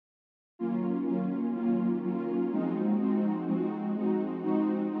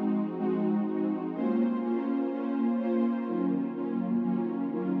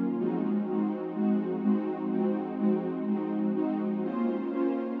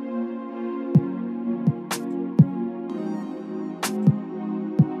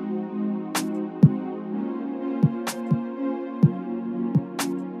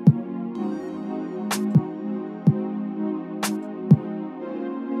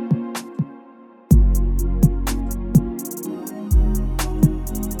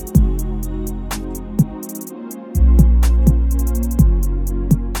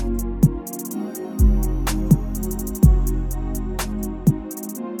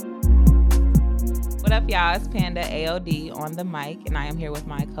up, y'all? It's Panda AOD on the mic, and I am here with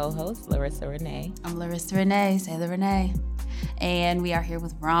my co-host, Larissa Renee. I'm Larissa Renee, Sailor Renee. And we are here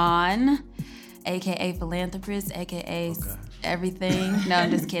with Ron, a.k.a. Philanthropist, a.k.a. everything. No, I'm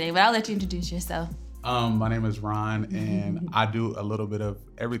just kidding, but I'll let you introduce yourself. My name is Ron, and I do a little bit of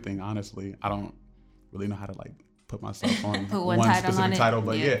everything, honestly. I don't really know how to, put myself on one specific title,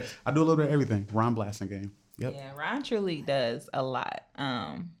 but yeah, I do a little bit of everything. Ron Blasingame. Yep. Yeah, Ron truly does a lot.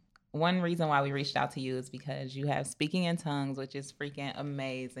 One reason why we reached out to you is because you have Speaking in Tongues, which is freaking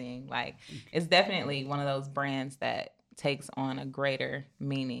amazing. It's definitely one of those brands that takes on a greater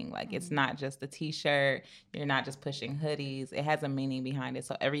meaning. It's not just a t-shirt. You're not just pushing hoodies. It has a meaning behind it.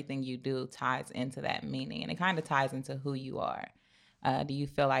 So everything you do ties into that meaning, and it kind of ties into who you are. Do you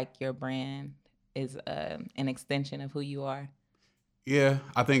feel like your brand is an extension of who you are? Yeah,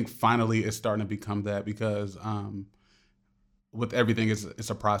 I think finally it's starting to become that because with everything, it's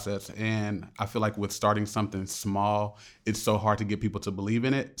a process. And I feel like with starting something small, it's so hard to get people to believe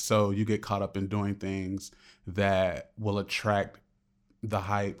in it. So you get caught up in doing things that will attract the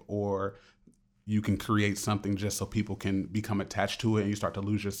hype, or you can create something just so people can become attached to it and you start to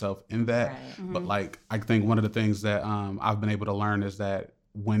lose yourself in that. Right. Mm-hmm. But I think one of the things that I've been able to learn is that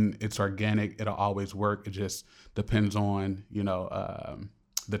when it's organic, it'll always work. It just depends on,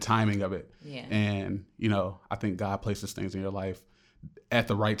 the timing of it. Yeah. And, I think God places things in your life at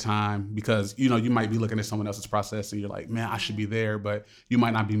the right time because, you might be looking at someone else's process and you're like, man, I should be there, but you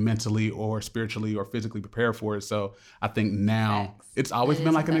might not be mentally or spiritually or physically prepared for it. So I think now it's always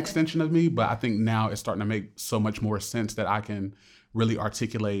been like an extension of me, but I think now it's starting to make so much more sense that I can really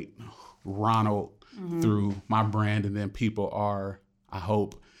articulate Ronald through my brand. And then people are, I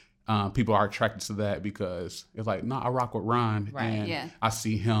hope, people are attracted to that because it's like, no, I rock with Ron, and I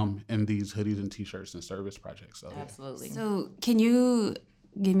see him in these hoodies and t-shirts and service projects. So absolutely. So can you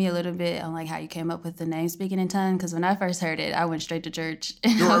give me a little bit on how you came up with the name Speaking in Tongues? Because when I first heard it, I went straight to church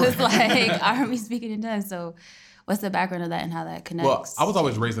and I was like, are we speaking in tongues? So what's the background of that and how that connects? Well, I was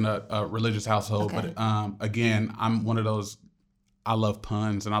always raised in a religious household, but again, I'm one of those. I love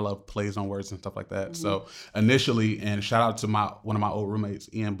puns and I love plays on words and stuff like that. Mm-hmm. So initially, and shout out to one of my old roommates,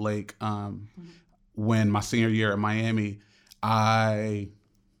 Ian Blake, when my senior year at Miami, I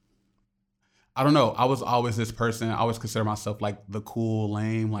don't know. I was always this person. I always consider myself the cool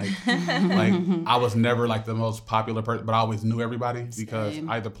lame. I was never the most popular person, but I always knew everybody because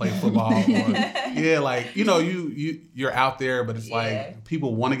I either played football or you're out there, but it's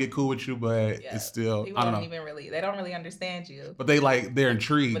people want to get cool with you, but it's still people I don't know. They don't really understand you. But they're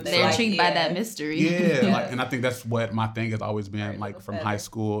intrigued. But they're intrigued by that mystery. Yeah, and I think that's what my thing has always been from high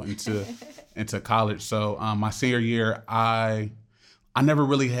school into college. So my senior year, I never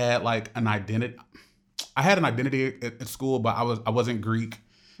really had an identity. I had an identity at school, but I wasn't Greek,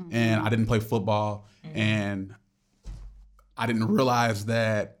 and I didn't play football, and I didn't realize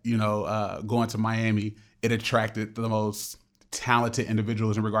that going to Miami, it attracted the most talented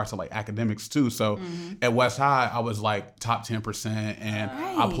individuals in regards to academics too. So at West High, I was top 10%, and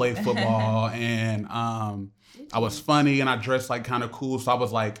I played football, and I was funny, and I dressed kind of cool. So I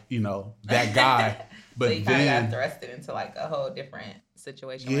was that guy. But so you kind of got thrusted into a whole different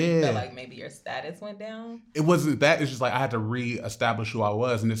situation where you felt like maybe your status went down? It wasn't that. It's just I had to reestablish who I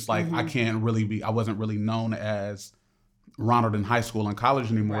was. And it's I wasn't really known as Ronald in high school and college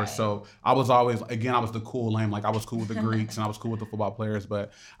anymore. Right. So I was always, I was the cool lame. I was cool with the Greeks and I was cool with the football players,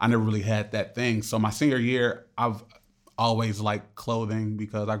 but I never really had that thing. So my senior year, I've always liked clothing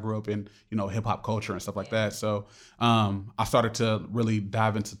because I grew up in, hip hop culture and stuff like that. So I started to really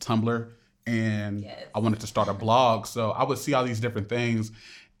dive into Tumblr. And I wanted to start a blog. So I would see all these different things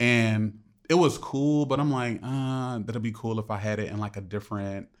and it was cool, but I'm that'd be cool if I had it in a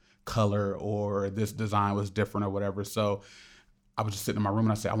different color or this design was different or whatever. So I was just sitting in my room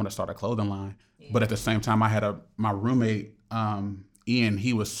and I said, I want to start a clothing line. Yeah. But at the same time, I had my roommate, Ian,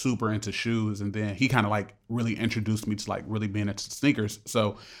 he was super into shoes. And then he kind of really introduced me to really being into sneakers.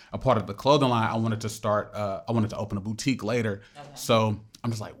 So a part of the clothing line, I wanted to open a boutique later. Okay. So I'm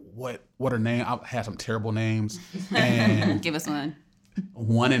just what are names? I had some terrible names. And give us one.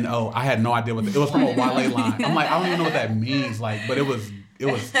 1 and O. I had no idea it was from a Wale line. I'm I don't even know what that means. But it was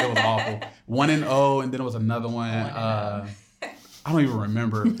awful. 1 and O, and then it was another one. I don't even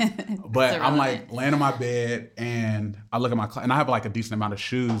remember. But I'm laying on my bed and I look at my and I have a decent amount of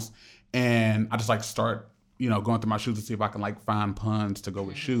shoes, and I just start going through my shoes to see if I can find puns to go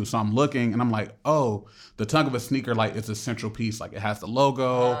with shoes. So I'm looking and I'm oh, the tongue of a sneaker, it's a central piece. It has the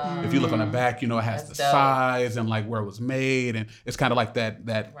logo. If you look on the back, it has the size and where it was made. And it's kind of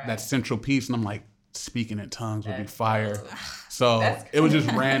that central piece. And I'm speaking in tongues would be That's fire. dope. So it was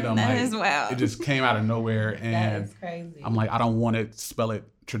just random. That like, is wild. It just came out of nowhere. That And is crazy. I'm like, I don't want to spell it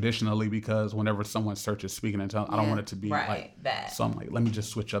traditionally because whenever someone searches speaking in tongues, I don't want it to be like that. So I'm like, let me just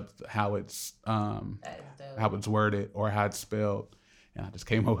switch up how it's how it's worded or how it's spelled. And I just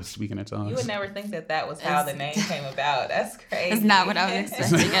came up with speaking in tongues. You would never think that was how the name came about. That's crazy. It's not what I was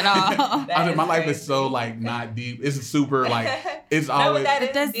expecting at all. I mean, my life is so like not deep. It's super like it's always. No,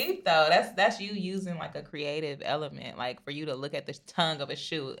 but that is deep though. That's you using like a creative element, like for you to look at the tongue of a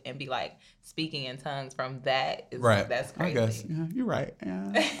shoe and be like speaking in tongues from that. Right. That's crazy. I guess you're right.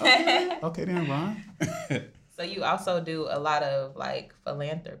 Yeah. Okay then, Ron. So you also do a lot of like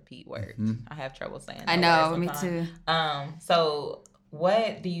philanthropy work. Mm-hmm. I have trouble saying that. I know, word me sometimes. too. So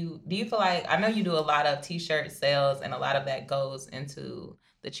what do you feel like? I know you do a lot of t-shirt sales, and a lot of that goes into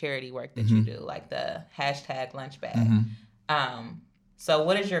the charity work that you do, like the #lunchbag. So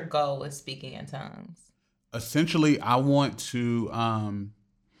what is your goal with speaking in tongues? Essentially, I want to. I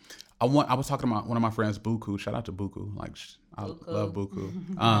was talking about one of my friends, Buku. Shout out to Buku. Like I love Buku.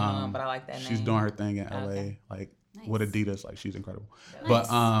 But I like that name. She's doing her thing in LA, Okay. like Nice. with Adidas. Like she's incredible. Nice.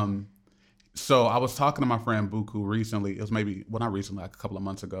 But so I was talking to my friend Buku recently. It was not recently, like a couple of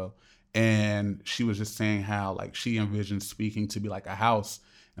months ago, and she was just saying how like she envisioned speaking to be like a house.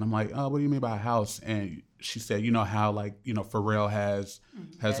 And I'm like, oh, what do you mean by a house? And she said, you know how like, you know, Pharrell has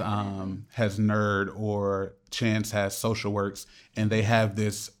Nerd, or Chance has Social Works, and they have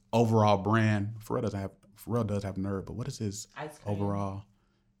this overall brand. Pharrell does have Nerd, but what is his overall?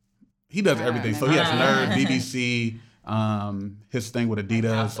 He does everything. So he has Nerd, BBC, his thing with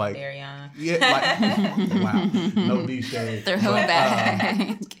Adidas, like wow, no D shade. They're going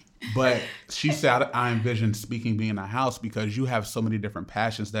back. But she said, I envision speaking being a house because you have so many different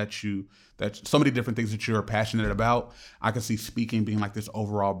passions that so many different things that you're passionate about. I can see speaking being like this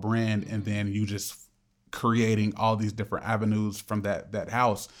overall brand, and then you just creating all these different avenues from that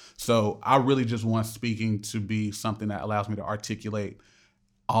house. So I really just want speaking to be something that allows me to articulate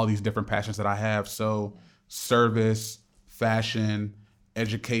all these different passions that I have. So service, fashion,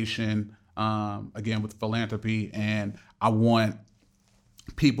 education, again with philanthropy, and I want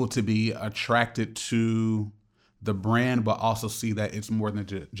people to be attracted to the brand, but also see that it's more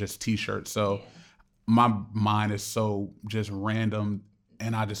than just t-shirts. So my mind is so just random,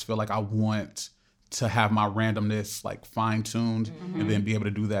 and I just feel like I want to have my randomness like fine-tuned and then be able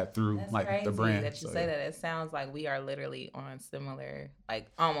to do that through like the brand. That you say that. It sounds like we are literally on similar, like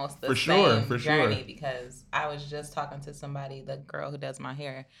almost the for same sure. journey, because I was just talking to somebody, the girl who does my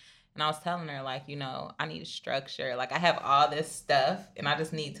hair, and I was telling her, like, you know, I need structure. Like, I have all this stuff, and I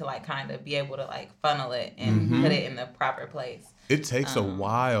just need to, like, kind of be able to, like, funnel it and put it in the proper place. It takes a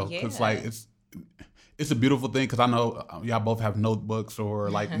while because, like, it's a beautiful thing because I know y'all both have notebooks or,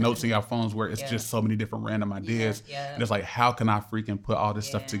 like, notes in your phones where it's just so many different random ideas. And it's like, how can I freaking put all this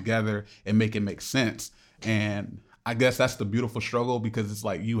stuff together and make it make sense? And I guess that's the beautiful struggle, because it's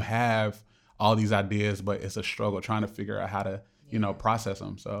like you have all these ideas, but it's a struggle trying to figure out how to process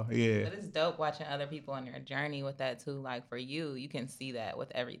them. So, yeah. But it's dope watching other people on their journey with that, too. Like, for you can see that with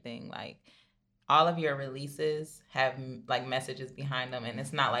everything. Like, all of your releases have, like, messages behind them. And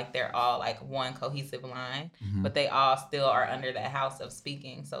it's not like they're all, like, one cohesive line. But they all still are under that house of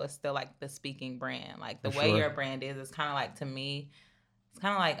speaking. So it's still, like, the speaking brand. Like, the way your brand is, it's kind of like, to me, it's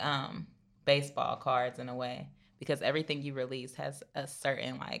kind of like baseball cards in a way. Because everything you release has a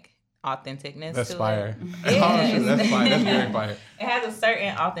certain, like, authenticness That's to fire. it. Yeah. That's fire. That's very fire. It has a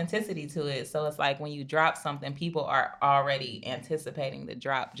certain authenticity to it. So it's like when you drop something, people are already anticipating the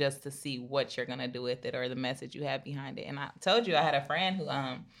drop just to see what you're going to do with it or the message you have behind it. And I told you I had a friend who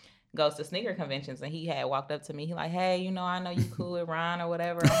goes to sneaker conventions, and he had walked up to me. He like, hey, you know, I know you cool with Ron or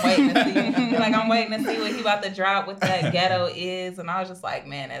whatever. I'm waiting to see. I'm waiting to see what he about to drop, what that ghetto is. And I was just like,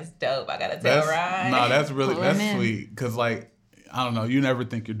 man, that's dope. I got to tell Ron. No, that's really, that's sweet. Because, like, I don't know, you never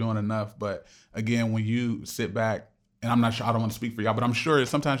think you're doing enough. But again, when you sit back, and I'm not sure, I don't want to speak for y'all, but I'm sure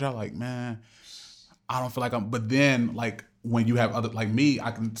sometimes y'all like, man, I don't feel like but then, like, when you have other, like me,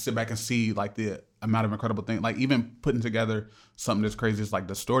 I can sit back and see, like, the amount of incredible things, like even putting together something that's crazy is like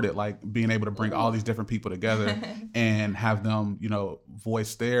Distorted, like being able to bring all these different people together and have them, you know,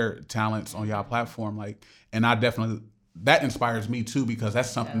 voice their talents on y'all platform. Like, and I definitely, that inspires me too, because that's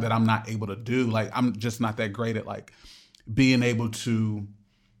something that I'm not able to do. Like, I'm just not that great at, like, being able to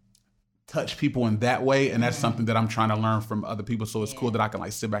touch people in that way, and that's something that I'm trying to learn from other people. So it's cool that I can,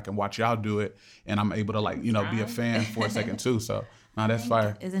 like, sit back and watch y'all do it, and I'm able to, like, you know, be a fan for a second too. So that's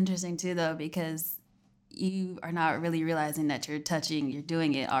fire. It's interesting too, though, because you are not really realizing that you're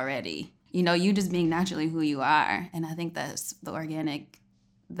doing it already. You know, you just being naturally who you are, and I think that's the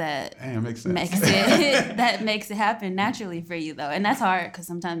that makes sense. makes it happen naturally for you though, and that's hard because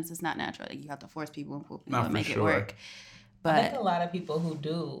sometimes it's not natural. Like, you have to force people and pull people and make it work. But I think a lot of people who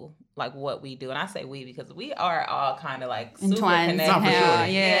do like what we do, and I say we because we are all kind of like super entwined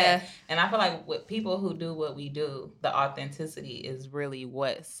connected. Yeah. And I feel like with people who do what we do, the authenticity is really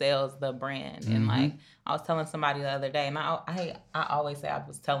what sells the brand. And like I was telling somebody the other day, and I always say I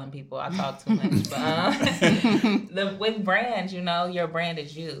was telling people I talk too much, but with brands, you know, your brand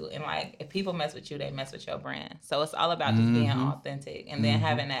is you, and like if people mess with you, they mess with your brand. So it's all about just being authentic, and then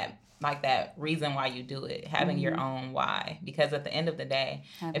having that. Like that reason why you do it, having your own why. Because at the end of the day,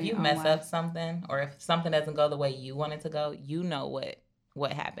 if you mess up something or if something doesn't go the way you want it to go, you know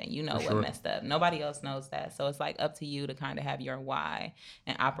what happened. You know what messed up. Nobody else knows that. So it's like up to you to kind of have your why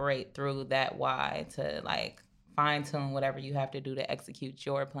and operate through that why to like fine tune whatever you have to do to execute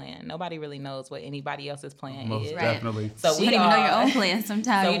your plan. Nobody really knows what anybody else's plan Most is. definitely. So you don't even know your own plan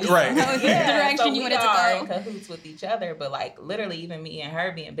sometimes. You just don't know the direction you want it to go. In cahoots with each other, but like literally even me and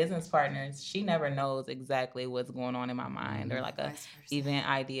her being business partners, she never knows exactly what's going on in my mind or like a event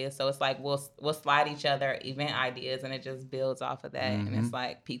idea. So it's like we'll slide each other event ideas and it just builds off of that. And it's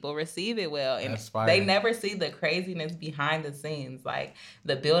like people receive it well. And they never see the craziness behind the scenes, like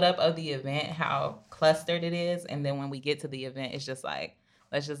the buildup of the event, how clustered it is. And then when we get to the event, it's just like,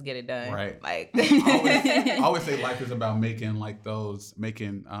 let's just get it done. Right. Like I always say life is about making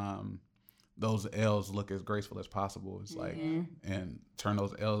those L's look as graceful as possible. It's like, and turn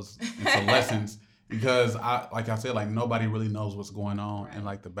those L's into lessons because like I said, like nobody really knows what's going on in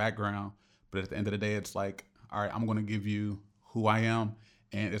like the background. But at the end of the day, it's like, all right, I'm going to give you who I am.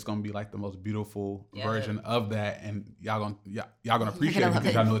 And it's gonna be like the most beautiful version of that, and y'all gonna appreciate it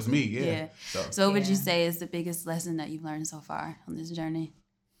because y'all know it's me. Yeah. So what would you say is the biggest lesson that you've learned so far on this journey?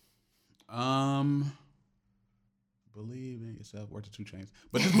 Believe in yourself. Word to 2 Chainz,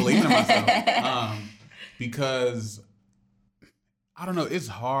 but just believe in myself. Because I don't know, it's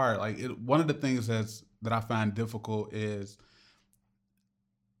hard. Like one of the things that I find difficult is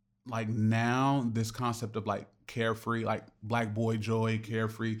like now this concept of like carefree, like black boy joy,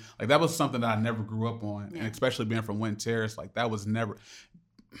 carefree, like that was something that I never grew up on. And especially being from Winton Terrace, like that was never.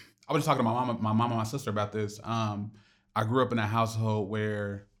 I was just talking to my mom and my sister about this. I grew up in a household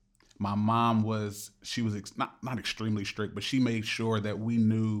where my mom was not extremely strict, but she made sure that we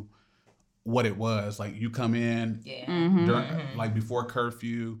knew what it was. Like you come in during, like before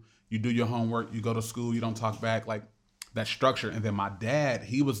curfew, you do your homework, you go to school, you don't talk back, like that structure. And then my dad,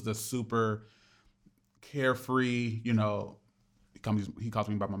 he was the super carefree, you know, he calls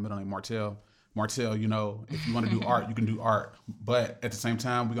me by my middle name, Martell, you know, if you want to do art, you can do art. But at the same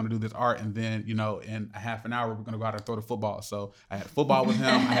time, we're going to do this art. And then, you know, in a half an hour, we're going to go out and throw the football. So I had football with him.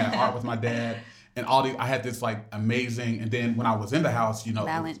 I had art with my dad. And I had this like amazing. And then when I was in the house, you know,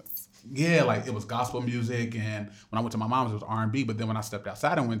 balance. Like it was gospel music. And when I went to my mom's, it was R&B. But then when I stepped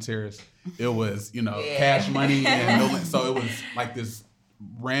outside in Winton Terrace, it was, you know, Cash Money. And so it was like this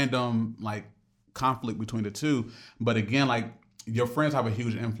random like conflict between the two. But again, like your friends have a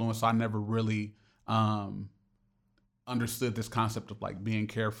huge influence. So I never really understood this concept of like being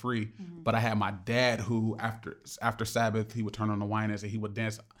carefree. But I had my dad who after Sabbath, he would turn on the wine and he would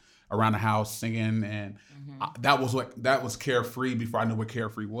dance around the house singing, and that was carefree before I knew what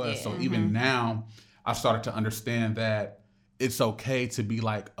carefree was. So even now, I started to understand that it's okay to be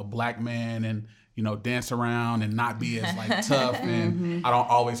like a black man and, you know, dance around and not be as like tough, and I don't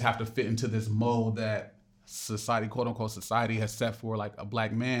always have to fit into this mold that society, quote unquote society, has set for like a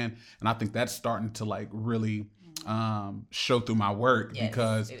black man. And I think that's starting to like really show through my work,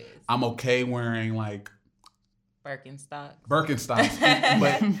 because I'm okay wearing like Birkenstocks,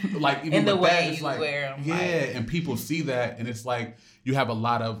 but like even in the with way that, it's you like, wear them, and people see that, and it's like you have a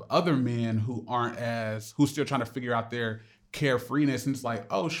lot of other men who who's still trying to figure out their carefreeness, and it's like,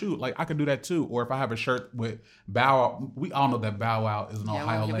 oh shoot, like I could do that too. Or if I have a shirt with Bow Wow, we all know that Bow Wow is an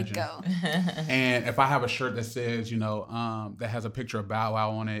Ohio legend. And if I have a shirt that says, you know, that has a picture of Bow Wow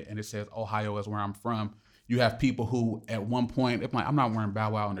on it and it says Ohio is where I'm from, you have people who at one point, they're like, I'm not wearing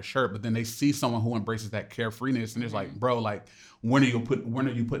Bow Wow on the shirt, but then they see someone who embraces that carefreeness, and it's like, bro, like when are you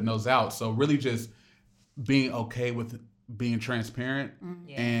putting those out? So really just being okay with being transparent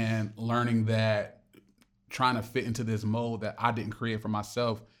and learning that trying to fit into this mold that I didn't create for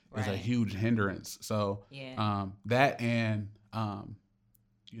myself is a huge hindrance. So that, and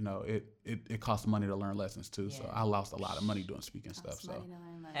you know, it costs money to learn lessons too. So I lost a lot of money doing speaking stuff. So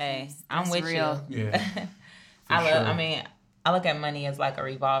hey, I'm with real. you. Yeah. I look at money as like a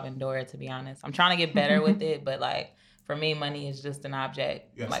revolving door, to be honest. I'm trying to get better with it, but like for me, money is just an object.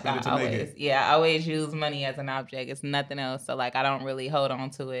 Yeah, like spend it to make it. I always use money as an object. It's nothing else. So like I don't really hold on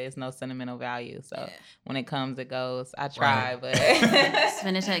to it. It's no sentimental value. So when it comes, it goes. I try, but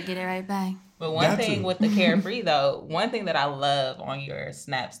spend it, get it right back. But one thing with the Carefree though, one thing that I love on your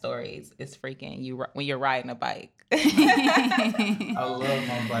Snap stories is freaking you when you're riding a bike. I love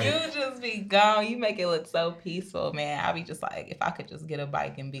my bike. You just be gone. You make it look so peaceful, man. I be just like, if I could just get a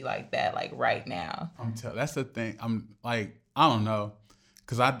bike and be like that, like right now. That's the thing. I'm like, I don't know,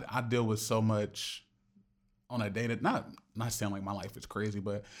 because I deal with so much on a day that not saying like my life is crazy,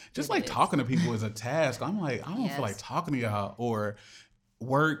 but just like talking to people is a task. I'm like, I don't feel like talking to y'all, or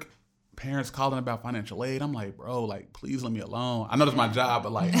work. Parents calling about financial aid. I'm like, bro, like, please let me alone. I know that's my job,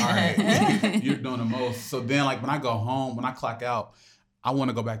 but like, all right, you're doing the most. So then, like, when I go home, when I clock out, I want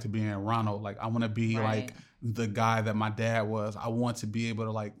to go back to being Ronald. Like, I want to be like the guy that my dad was. I want to be able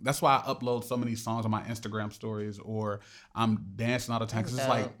to like. That's why I upload so many songs on my Instagram stories, or I'm dancing all the time, because it's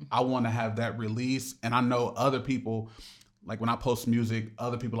like I want to have that release. And I know other people, like when I post music,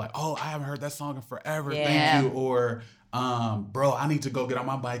 other people are like, oh, I haven't heard that song in forever. Thank you. Or bro, I need to go get on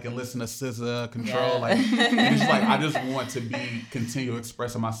my bike and listen to SZA, Control. Like, it's like I just want to continue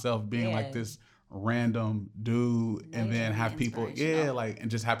expressing myself, being like this random dude, and then have people, like,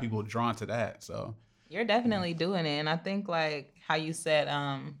 and just have people drawn to that. So you're definitely doing it, and I think like how you said,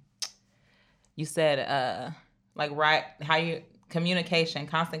 like how you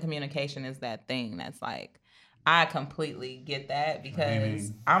constant communication is that thing that's like. I completely get that,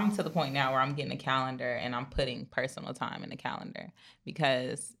 because I'm to the point now where I'm getting a calendar and I'm putting personal time in the calendar,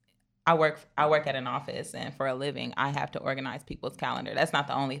 because I work at an office, and for a living, I have to organize people's calendar. That's not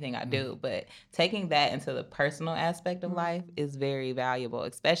the only thing I do, but taking that into the personal aspect of life is very valuable,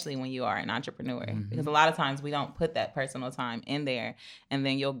 especially when you are an entrepreneur, because a lot of times we don't put that personal time in there, and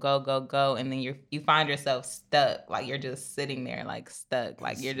then you'll go, and then you find yourself stuck, like you're just sitting there like stuck,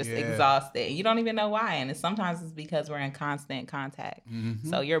 like you're just exhausted, and you don't even know why. And sometimes it's because we're in constant contact.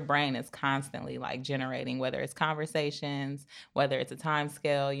 So your brain is constantly like generating, whether it's conversations, whether it's a time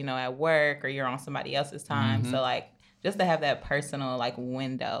scale, you know, at work, or you're on somebody else's time. So like just to have that personal like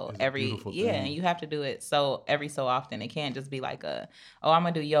window and you have to do it every so often. It can't just be like I'm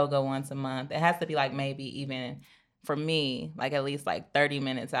gonna do yoga once a month. It has to be like maybe even for me, like at least like 30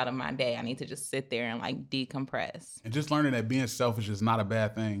 minutes out of my day, I need to just sit there and like decompress. And just learning that being selfish is not a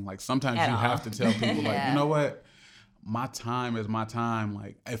bad thing. Like sometimes you have to tell people like, you know what, my time is my time.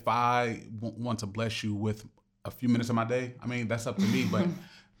 Like if I want to bless you with a few minutes of my day, I mean, that's up to me, but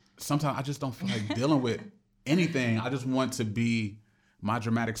sometimes I just don't feel like dealing with anything. I just want to be my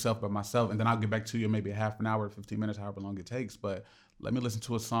dramatic self by myself, and then I'll get back to you in maybe a half an hour, 15 minutes, however long it takes. But let me listen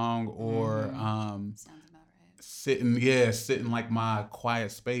to a song, or sounds about right. sit in like my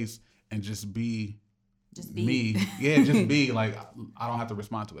quiet space and just be me. Just be like, I don't have to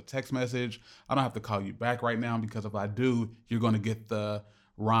respond to a text message. I don't have to call you back right now, because if I do, you're going to get the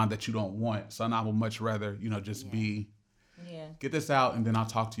Ron that you don't want. So I would much rather, just be. Get this out, and then I'll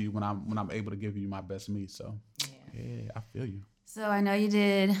talk to you when I'm able to give you my best me. So I feel you. So I know you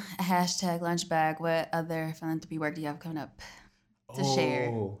did a hashtag lunch bag. What other philanthropy work do you have coming up to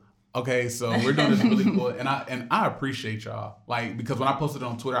share? Okay, so we're doing this really cool, and I appreciate y'all. Like, because when I posted it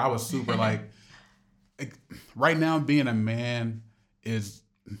on Twitter, I was super like right now being a man it's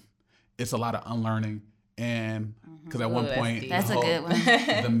a lot of unlearning, and because at one point that's a good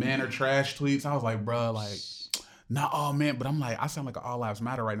one. The men are trash tweets. I was like, bro, like. Not all men, but I'm like, I sound like an all lives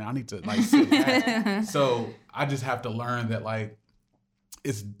matter right now. I need to like sit back. So I just have to learn that like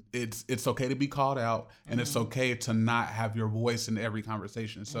it's okay to be called out, and it's okay to not have your voice in every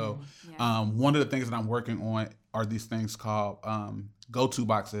conversation. So one of the things that I'm working on are these things called go-to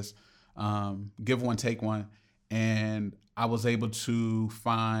boxes, give one, take one. And I was able to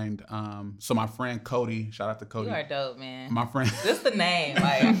find, so my friend Cody, shout out to Cody. You are dope, man. My friend. Just the name.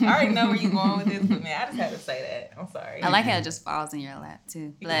 Like, I already know where you're going with this, but man, I just had to say that. I'm sorry. I like how it just falls in your lap,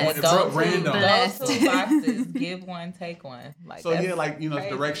 too. Blessed. Random. Those two boxes, give one, take one. Like, so yeah, like, it's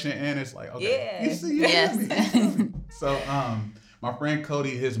direction, and it's like, okay. Yeah. You see? Yes. So, my friend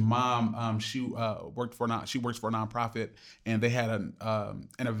Cody, his mom, she works for a nonprofit, and they had an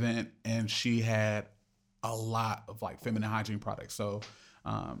event, and she had a lot of like feminine hygiene products. So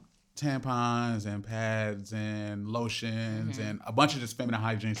tampons and pads and lotions and a bunch of just feminine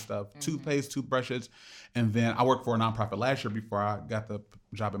hygiene stuff, toothpaste, toothbrushes. And then I worked for a nonprofit last year before I got the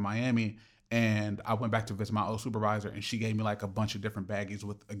job in Miami. And I went back to visit my old supervisor, and she gave me like a bunch of different baggies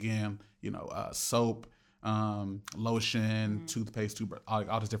with, again, soap, lotion, toothpaste,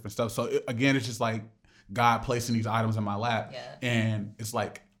 all this different stuff. So again, it's just like God placing these items in my lap. Yeah. And it's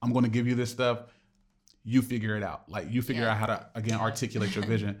like, I'm going to give you this stuff. you figure it out. Like you figure out how to, again, articulate your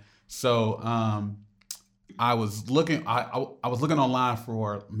vision. So I was looking online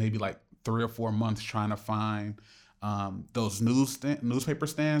for maybe like 3 or 4 months trying to find those newspaper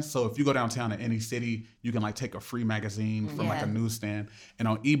stands. So if you go downtown to any city, you can like take a free magazine from like a newsstand. And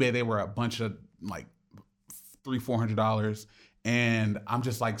on eBay, they were a bunch of like $300-$400. And I'm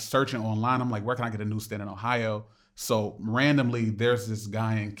just like searching online. I'm like, where can I get a newsstand in Ohio? So randomly, there's this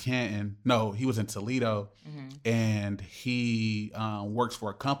guy in Canton. No, he was in Toledo, and he works for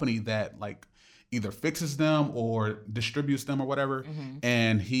a company that like either fixes them or distributes them or whatever.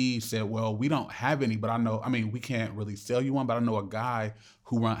 And he said, well, we don't have any, but we can't really sell you one, but I know a guy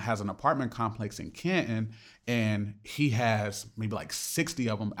who has an apartment complex in Canton, and he has maybe like 60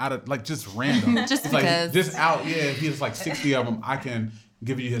 of them out of like just random. Just because. Like, just out, he has like 60 of them. I can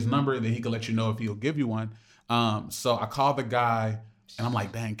give you his number, and then he can let you know if he'll give you one. So I called the guy, and I'm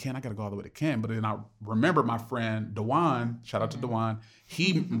like, dang, Ken, I got to go all the way to Ken. But then I remember my friend, Dewan, shout out to Dewan.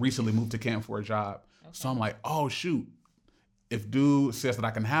 He recently moved to Ken for a job. So I'm like, oh, shoot. If dude says that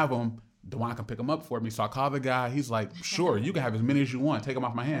I can have him, Dewan can pick him up for me. So I called the guy. He's like, sure, you can have as many as you want. Take them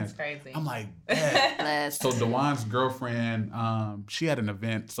off my hands. That's crazy. I'm like, bet. So Dewan's girlfriend, she had an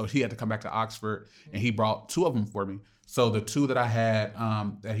event. So he had to come back to Oxford, and he brought 2 of them for me. So the 2 that I had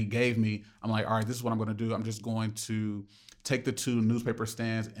that he gave me, I'm like, all right, this is what I'm going to do. I'm just going to take the 2 newspaper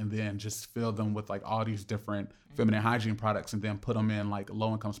stands and then just fill them with like all these different feminine hygiene products, and then put them in like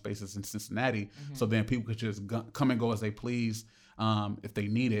low-income spaces in Cincinnati. So then people could just come and go as they please if they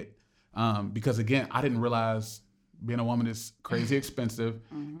need it. Because again, I didn't realize being a woman is crazy expensive,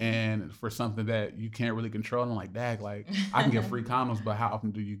 and for something that you can't really control. And I'm like, dag, like I can get free condoms, but how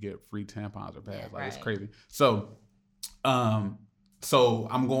often do you get free tampons or pads? Like it's crazy. So I'm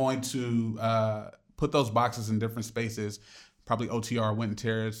going to put those boxes in different spaces, probably OTR, Winton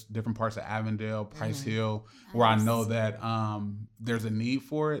Terrace, different parts of Avondale, Price Hill, where I know that there's a need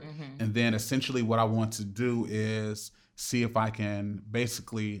for it. And then essentially what I want to do is see if I can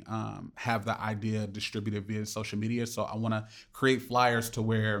basically have the idea distributed via social media. So I want to create flyers to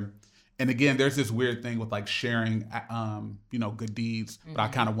where, and again, there's this weird thing with like sharing, good deeds, but I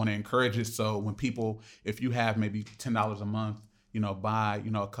kind of want to encourage it. So when people, if you have maybe $10 a month, buy,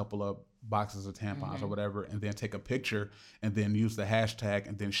 a couple of boxes of tampons or whatever, and then take a picture and then use the hashtag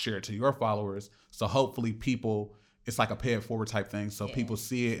and then share it to your followers. So hopefully people, it's like a pay it forward type thing. So people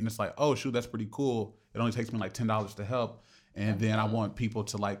see it and it's like, oh shoot, that's pretty cool. It only takes me like $10 to help. And then I want people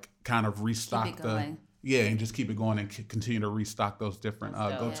to like kind of restock and just keep it going and continue to restock those different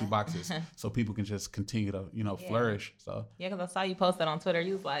go-to boxes so people can just continue to, flourish. So because I saw you post that on Twitter.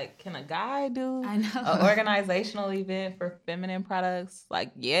 You was like, can a guy do an organizational event for feminine products?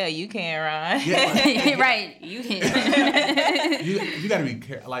 Like, yeah, you can, Ron. Yeah, right. You can. you got to be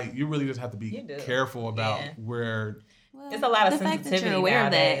careful. Like, you really just have to be careful about where. Well, it's a lot of sensitivity fact that you're aware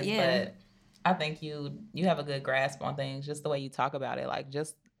nowadays, of that, but I think you have a good grasp on things, just the way you talk about it. Like,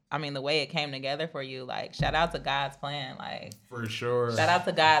 the way it came together for you, like, shout out to God's plan. Like, for sure. Shout out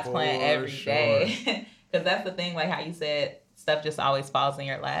to God's plan every day. Because that's the thing, like how you said, stuff just always falls in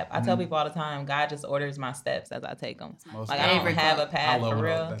your lap. I tell people all the time, God just orders my steps as I take them. Like, I don't have a path for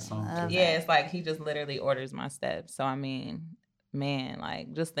real. That song too. Yeah, it's like he just literally orders my steps. So, man,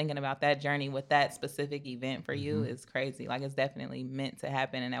 like just thinking about that journey with that specific event for you is crazy. Like, it's definitely meant to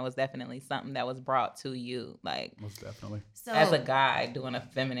happen, and that was definitely something that was brought to you. Like, most definitely. So, as a guy doing a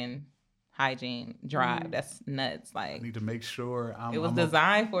feminine hygiene drive, that's nuts. Like, I need to make sure it was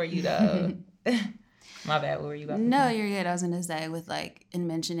designed for you, though. My bad. What were you about to say? No, you're good. I was gonna say, with like in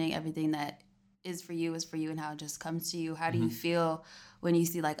mentioning everything that is for you, and how it just comes to you. How do you feel when you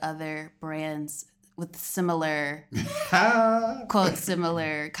see like other brands with similar, quote,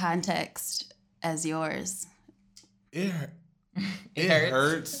 similar context as yours? It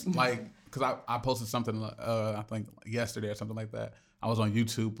hurts. Like, because I posted something, I think yesterday or something like that. I was on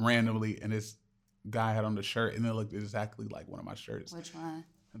YouTube randomly, and this guy had on the shirt, and it looked exactly like one of my shirts. Which one?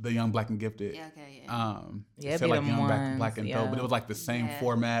 The Young Black and Gifted. Yeah, okay, yeah. It said like Young Black and Dope, but it was like the same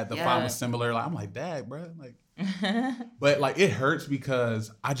format. The font was similar. Like, I'm like, dang, bro. Like, but like it hurts because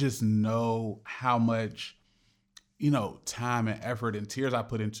I just know how much, time and effort and tears I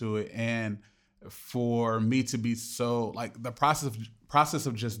put into it, and for me to be so like the process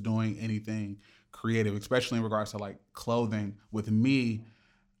of just doing anything creative, especially in regards to like clothing, with me,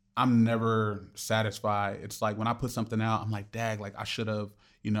 I'm never satisfied. It's like when I put something out, I'm like, dag, like I should have,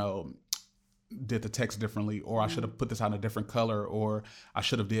 did the text differently, or I should have put this out in a different color, or I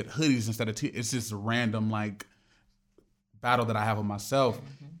should have did hoodies instead of it's just random like battle that I have with myself.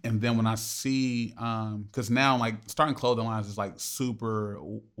 And then when I see, because now like starting clothing lines is like super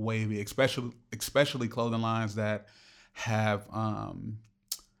wavy, especially clothing lines that have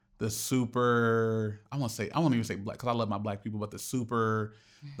the super, I won't even say black, because I love my black people, but the super,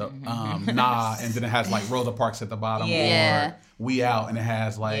 nah, and then it has like Rosa Parks at the bottom, or We Out, and it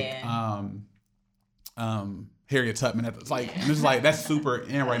has like Harriet Tubman. It's like, and it's like, that's super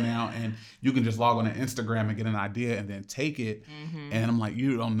in right now, and you can just log on to Instagram and get an idea and then take it. And I'm like,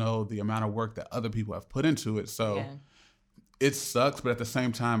 you don't know the amount of work that other people have put into it. So it sucks, but at the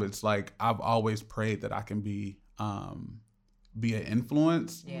same time, it's like, I've always prayed that I can be an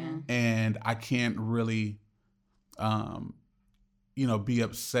influence, and I can't really, be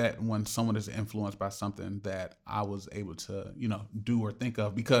upset when someone is influenced by something that I was able to, do or think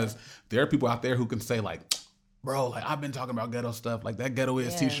of, because there are people out there who can say like, bro, like I've been talking about ghetto stuff. Like that Ghetto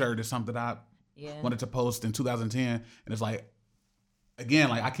Is t-shirt is something I wanted to post in 2010. And it's like, again,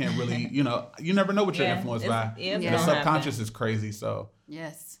 like I can't really, you never know what you're influenced by. And the subconscious is crazy. So,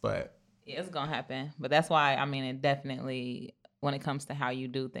 but it's going to happen. But that's why, I mean, it definitely, when it comes to how you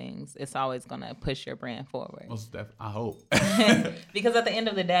do things, it's always going to push your brand forward. Most definitely, I hope. Because at the end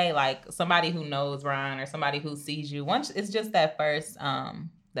of the day, like somebody who knows Ron or somebody who sees you, once it's just that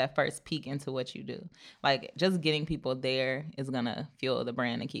first peek into what you do. Like just getting people there is gonna fuel the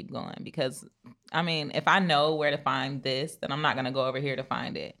brand and keep going. Because I mean, if I know where to find this, then I'm not gonna go over here to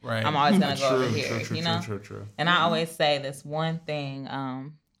find it. Right. I'm always gonna go over here. True. And I always say this one thing,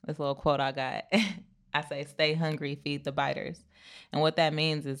 this little quote I got. I say, stay hungry, feed the biters. And what that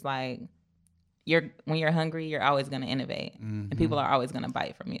means is like when you're hungry, you're always gonna innovate. And people are always gonna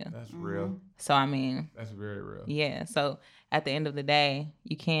bite from you. That's real. So I mean, that's very real. Yeah. So at the end of the day,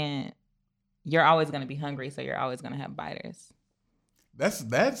 you're always going to be hungry, so you're always going to have biters.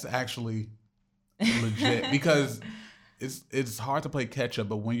 That's actually legit, because it's hard to play catch up,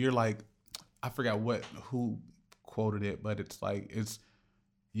 but when you're like, I forgot who quoted it, but it's like,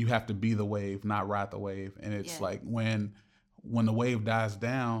 you have to be the wave, not ride the wave. And it's like when the wave dies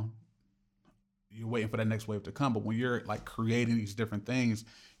down, you're waiting for that next wave to come. But when you're like creating these different things,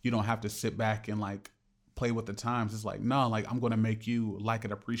 you don't have to sit back and like play with the times. It's like, no, like I'm going to make you like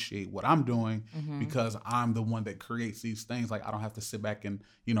and appreciate what I'm doing because I'm the one that creates these things. Like I don't have to sit back and,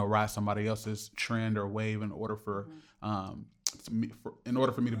 ride somebody else's trend or wave in order for me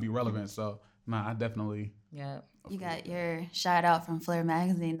to be relevant. So I definitely. Yeah. You got your shout out from Flair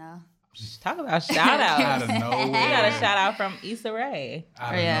Magazine though. Talk about shout outs. Out of nowhere. You got a shout out from Issa Rae.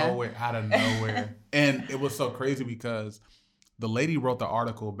 Out of nowhere. And it was so crazy because the lady wrote the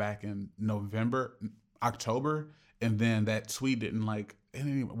article back in October, and then that tweet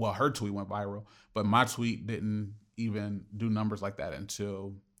her tweet went viral, but my tweet didn't even do numbers like that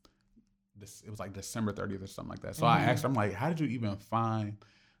until it was like December 30th or something like that. So I asked her, I'm like, how did you even find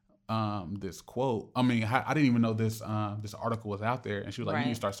this quote? I mean, I didn't even know this article was out there. And she was like, you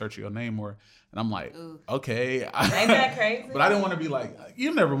need to start searching your name more. And I'm like, okay. Ain't that crazy? But I didn't want to be like,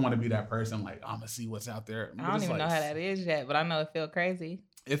 you never want to be that person like, I'm going to see what's out there. I don't even know how that is yet, but I know it felt crazy.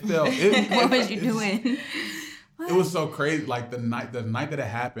 What was you doing? It was so crazy. Like the night that it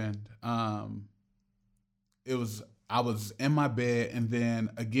happened, I was in my bed, and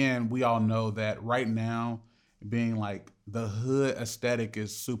then again, we all know that right now, being like the hood aesthetic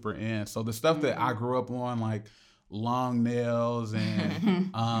is super in. So the stuff that I grew up on, like long nails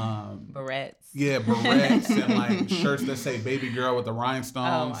and barrettes. Yeah, barrettes and like shirts that say baby girl with the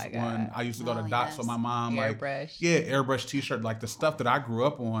rhinestones. Oh my God. When I used to go to Dots with my mom, airbrush. Airbrush t-shirt, like the stuff that I grew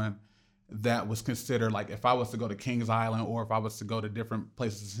up on that was considered like, if I was to go to Kings Island or if I was to go to different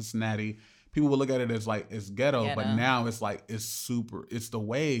places in Cincinnati, people would look at it as like it's ghetto. But now it's like it's the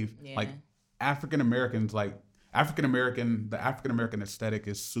wave. Yeah. Like the African American aesthetic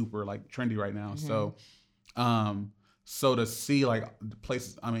is super like trendy right now. So to see like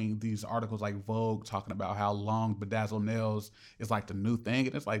places, I mean, these articles like Vogue talking about how long bedazzled nails is like the new thing.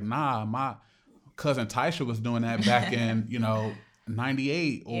 And it's like, nah, my cousin Taisha was doing that back in,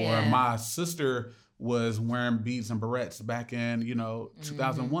 98, or my sister was wearing beads and barrettes back in,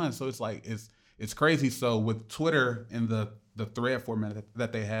 2001. So it's like, it's crazy. So with Twitter and the thread format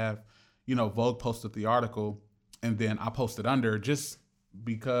that they have, Vogue posted the article, and then I posted under, just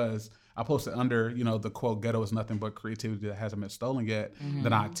because I posted under, the quote, "Ghetto is nothing but creativity that hasn't been stolen yet."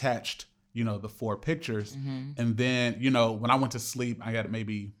 Then I attached, the 4 pictures. And then, when I went to sleep, I got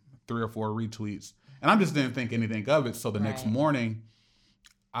maybe 3 or 4 retweets. And I just didn't think anything of it. So the next morning,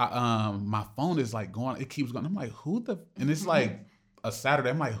 my phone is like going, it keeps going. I'm like, and it's like a Saturday.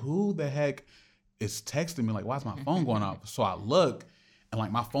 I'm like, who the heck is texting me? Like, why is my phone going off? So I look, And like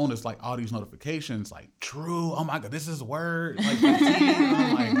my phone is like all these notifications, like true. Oh my God, this is word. Like,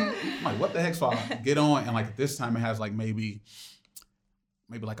 I'm like, what the heck? So I get on, and like this time it has like maybe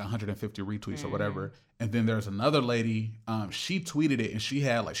like 150 retweets or whatever. And then there's another lady. She tweeted it, and she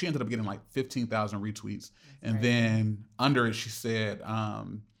ended up getting like 15,000 retweets. And then under it, she said,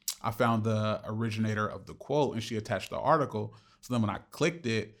 I found the originator of the quote, and she attached the article. So then when I clicked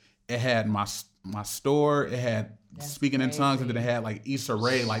it, it had my store, it had Speaking in Tongues, and then it had like Issa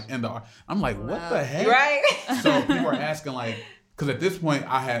Rae like in the. I'm like, what the heck? Right. So people were asking like, because at this point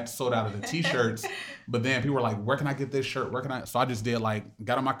I had sold out of the t-shirts, but then people were like, where can I get this shirt? Where can I? So I just did like,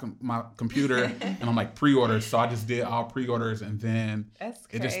 got on my computer and I'm like pre-orders. So I just did all pre-orders, and then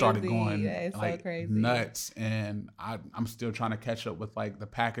it just started going like so crazy. Nuts. And I'm still trying to catch up with like the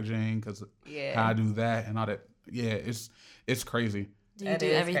packaging, because how I do that and all that. Yeah, it's crazy. Do you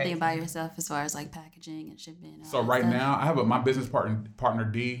do everything by yourself as far as like packaging and shipping? So right now I have my business partner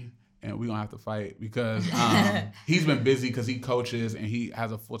D, and we're gonna have to fight because he's been busy because he coaches and he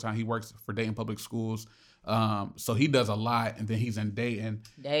has a full-time. He works for Dayton Public Schools, so he does a lot, and then he's in Dayton.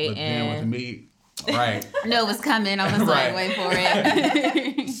 But then with me, right? No, it was coming. I was like, wait for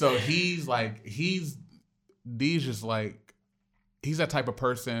it. So D's just like. He's that type of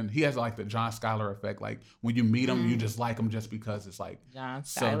person. He has like the John Schuyler effect. Like when you meet him, you just like him just because it's like John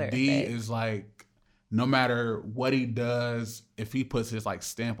Schuyler. So D is like, no matter what he does, if he puts his like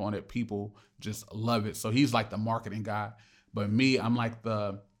stamp on it, people just love it. So he's like the marketing guy. But me, I'm like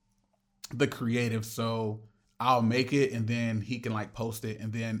the creative. So I'll make it, and then he can like post it,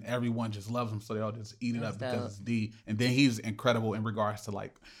 and then everyone just loves him. So they'll just eat it up because it's D. And then he's incredible in regards to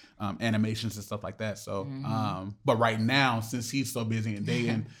like animations and stuff like that. So, but right now, since he's so busy in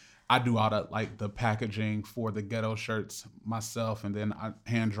Dayton, I do all the packaging for the ghetto shirts myself, and then I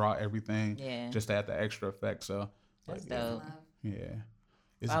hand draw everything just to add the extra effect. So that's dope. Yeah.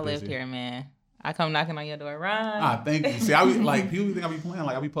 I lived here, man. I come knocking on your door, run. Thank you. See, I be like, people think I be playing.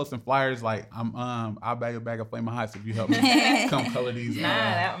 Like I be posting flyers. Like I'll bag a bag of Flamin' Hots if you help me come color these.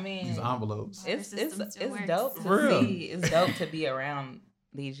 These envelopes. It's dope to see. It's dope to be around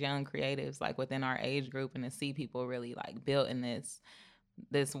these young creatives, like within our age group, and to see people really like built in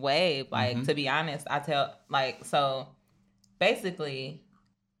this wave. Like to be honest, I tell like so. Basically,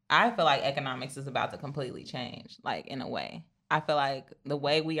 I feel like economics is about to completely change. Like in a way, I feel like the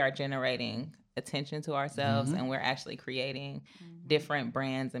way we are generating attention to ourselves and we're actually creating different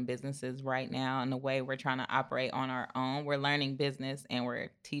brands and businesses right now, and the way we're trying to operate on our own, we're learning business and we're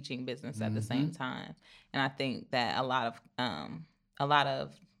teaching business at the same time. And I think that a lot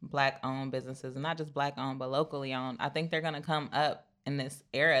of Black owned businesses, and not just Black owned but locally owned, I think they're going to come up in this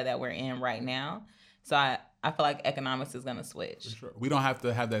era that we're in right now. So I feel like economics is going to switch. For sure. We don't have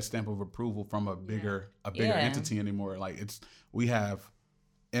to have that stamp of approval from a bigger entity anymore. Like we have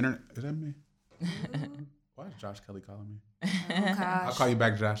internet. Is that me? Why is Josh Kelly calling me? Oh, I'll call you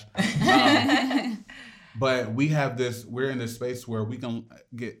back, Josh. But we're in this space where we can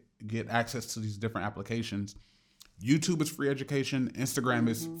get access to these different applications. YouTube is free education. Instagram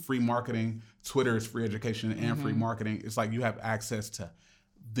is free marketing. Twitter is free education and free marketing. It's like you have access to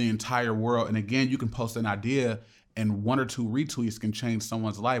the entire world. And again, you can post an idea and 1 or 2 retweets can change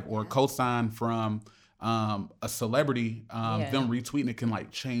someone's life, or a cosign from a celebrity, them retweeting it can like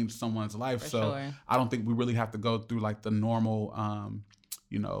change someone's life. I don't think we really have to go through like the normal,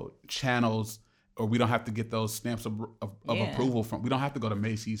 channels, or we don't have to get those stamps of approval from. We don't have to go to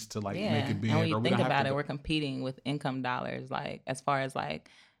Macy's to like make it big. And when you think about it, we're competing with income dollars. Like as far as like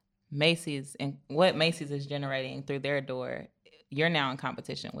Macy's and what Macy's is generating through their door, you're now in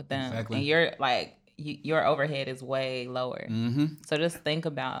competition with them, and you're like your overhead is way lower. So just think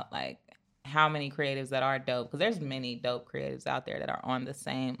about like how many creatives that are dope, because there's many dope creatives out there that are on the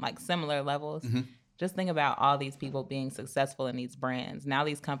same like similar levels. Just think about all these people being successful in these brands. Now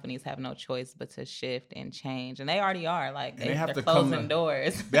these companies have no choice but to shift and change, and they already are. Like they're closing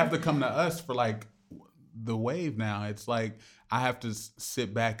doors. They have to come to us for like the wave now. It's like I have to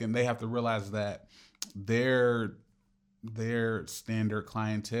sit back, and they have to realize that their standard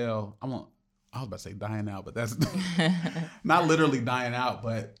clientele. I was about to say dying out, but that's not literally dying out,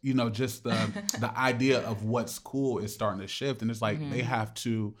 but just the idea of what's cool is starting to shift, and it's like they have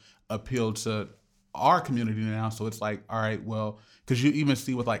to appeal to our community now. So it's like, all right, well, because you even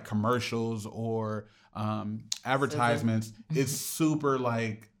see with like commercials or advertisements, it's super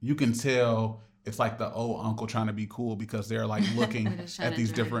like you can tell it's like the old uncle trying to be cool because they're like looking at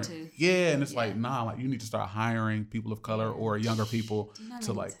these different and it's like, nah, like you need to start hiring people of color or younger people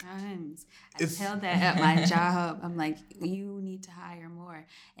to like times I tell that at my job. I'm like, you need to hire more.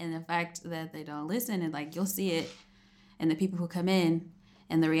 And the fact that they don't listen, and like you'll see it, and the people who come in,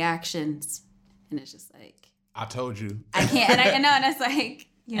 and the reactions, and it's just like I told you. I can't, and I know, and it's like,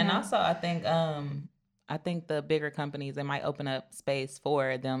 and also I think the bigger companies, it might open up space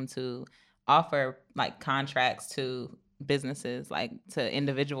for them to offer like contracts to businesses, like to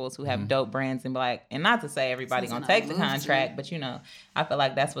individuals who have dope brands, and be like, and not to say everybody gonna take the contract, but I feel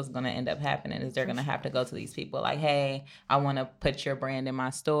like that's what's gonna end up happening is they're gonna have to go to these people like, hey, I want to put your brand in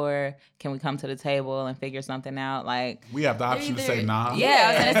my store. Can we come to the table and figure something out? Like, we have the option to say nah. Yeah, I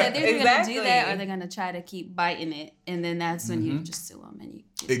was gonna say they're either gonna do that or they're gonna try to keep biting it, and then that's when you just sue them and you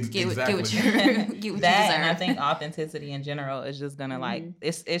get what you deserve. And I think authenticity in general is just gonna like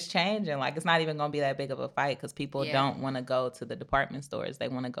it's changing. Like, it's not even gonna be that big of a fight because people don't want to go to the department stores. They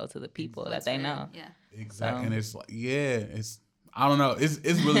want to go to the people that they know. Yeah, exactly. So, and it's like, it's I don't know. It's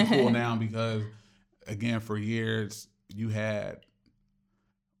really cool now because again, for years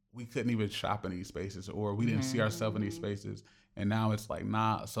we couldn't even shop in these spaces, or we didn't see ourselves in these spaces, and now it's like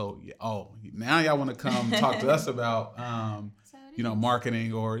nah. So now y'all want to come talk to us about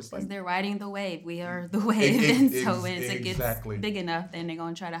marketing, or it's like they're riding the wave. We are the wave, and so when it gets big enough, then they're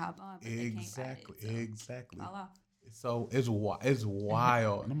gonna try to hop on. But exactly. Fall off. So it's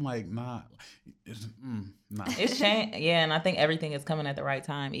wild, and I'm like, nah. It's changed, and I think everything is coming at the right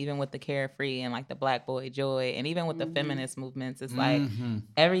time. Even with the Carefree and like the Black Boy Joy, and even with the feminist movements, it's like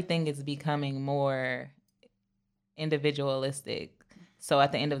everything is becoming more individualistic. So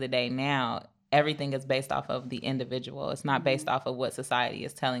at the end of the day, now everything is based off of the individual. It's not based off of what society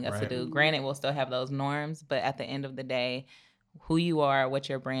is telling us to do. Granted, we'll still have those norms, but at the end of the day, who you are, what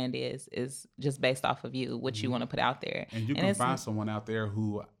your brand is just based off of you, what you want to put out there. And you can find someone out there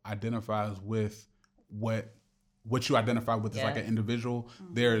who identifies with what you identify with as like an individual.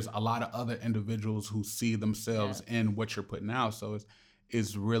 There's a lot of other individuals who see themselves in what you're putting out. So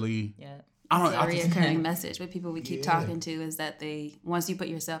it's really... I don't know. It's a reoccurring message with people we keep talking to is that once you put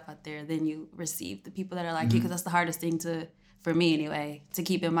yourself out there, then you receive the people that are like you, because that's the hardest thing for me anyway, to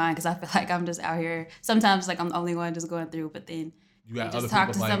keep in mind, because I feel like I'm just out here. Sometimes like I'm the only one just going through, but then you just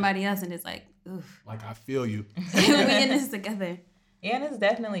talk to somebody else and it's like, oof. Like, I feel you. We in this together. Yeah, and it's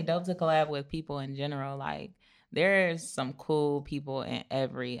definitely dope to collab with people in general. Like, there's some cool people in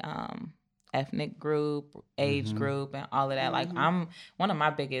every ethnic group, age group, and all of that. Like, one of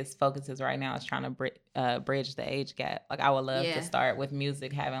my biggest focuses right now is trying to bridge the age gap. Like, I would love to start with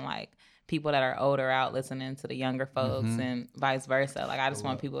music, having like people that are older out listening to the younger folks and vice versa. Like, I just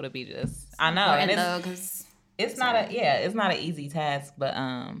want people to be just, I know. And it's not an easy task, but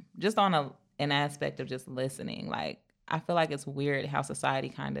just on an aspect of just listening. Like, I feel like it's weird how society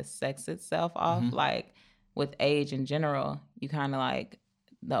kind of sets itself off. Like, with age in general, you kind of like,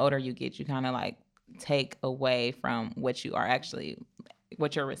 the older you get, you kind of like take away from what you are actually,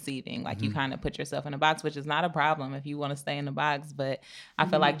 what you're receiving. Like, you kind of put yourself in a box, which is not a problem if you want to stay in the box. But I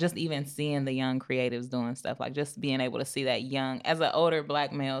feel like just even seeing the young creatives doing stuff, like just being able to see that young, as an older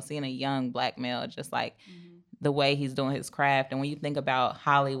Black male, seeing a young Black male, just like the way he's doing his craft. And when you think about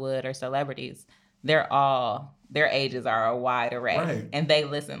Hollywood or celebrities, their ages are a wide array, and they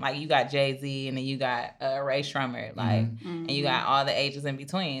listen. Like, you got Jay-Z, and then you got Ray Shrummer, like, and you got all the ages in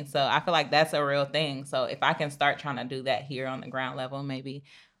between. So I feel like that's a real thing. So if I can start trying to do that here on the ground level, maybe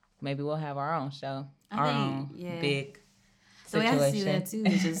we'll have our own show, our own big situation. So we have to see that too,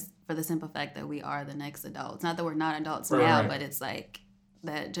 just for the simple fact that we are the next adults. Not that we're not adults now, but it's like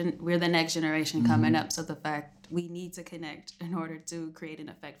that we're the next generation coming up. So the fact we need to connect in order to create an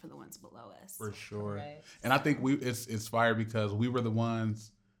effect for the ones below us. For sure. Right. And I think it's fire because we were the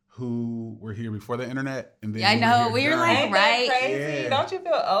ones who were here before the internet. And then I know. We were like, right? Crazy. Yeah. Don't you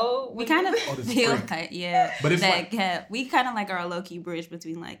feel old? We kind of feel like, but it's that we kind of like are a low-key bridge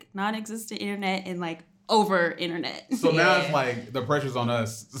between like non-existent internet and like over internet. So now it's like the pressure's on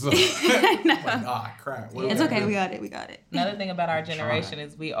us. So like, crap. It's okay. We got it. Another thing about our generation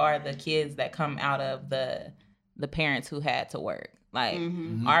is we are the kids that come out of the parents who had to work. Like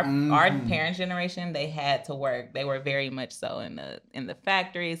our parents' generation, they had to work. They were very much so in the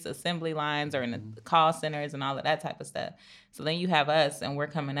factories, assembly lines, or in the call centers and all of that type of stuff. So then you have us, and we're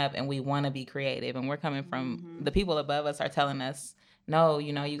coming up, and we want to be creative, and we're coming from the people above us are telling us, no,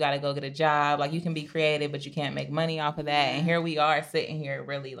 you got to go get a job. Like, you can be creative, but you can't make money off of that. And here we are sitting here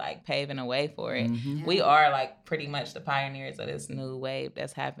really like paving a way for it. We are like pretty much the pioneers of this new wave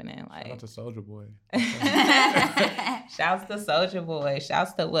that's happening. Like, shout out to Soulja Boy. Shouts to Soulja Boy.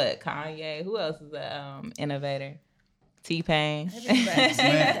 Shouts to what? Kanye. Who else is an innovator? T-Pain.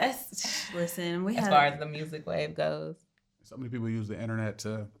 Listen, as far as the music wave goes. So many people use the internet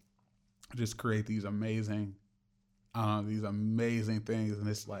to just create these amazing things, and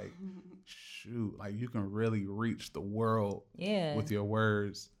it's like shoot, like you can really reach the world Yeah. with your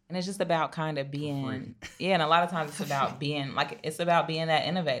words. And it's just about kind of being, and a lot of times it's about being, like, it's about being that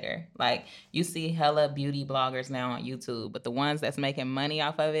innovator. Like, you see hella beauty bloggers now on YouTube, but the ones that's making money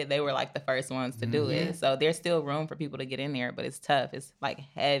off of it, they were, like, the first ones to do it. So there's still room for people to get in there, but it's tough. It's, like,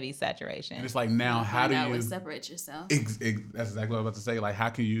 heavy saturation. And it's like, now, how do you separate yourself? That's exactly what I was about to say. Like, how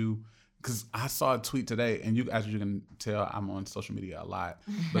can you, because I saw a tweet today, and as you can tell, I'm on social media a lot,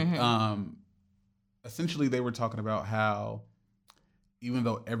 but essentially they were talking about how even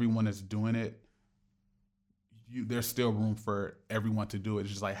though everyone is doing it, there's still room for everyone to do it. It's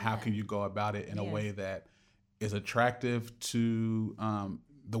just like, how can you go about it in a way that is attractive to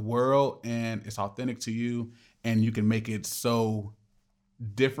the world and it's authentic to you, and you can make it so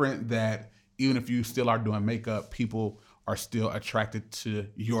different that even if you still are doing makeup, people are still attracted to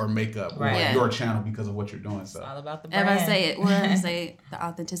your makeup or your channel because of what you're doing. So it's all about the brand. If I say it, well, I say the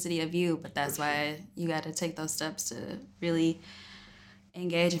authenticity of you, but that's why you got to take those steps to really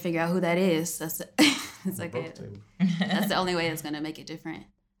engage and figure out who that is. That's it's like that's the only way it's gonna make it different.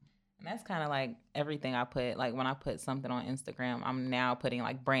 And that's kind of like everything I put. Like when I put something on Instagram, I'm now putting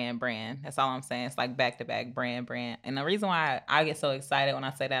like brand. That's all I'm saying. It's like back to back brand. And the reason why I get so excited when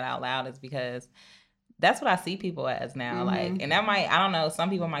I say that out loud is because that's what I see people as now. Like, and that might, I don't know, some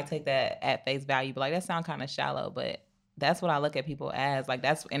people might take that at face value, but like that sound kind of shallow, but that's what I look at people as. Like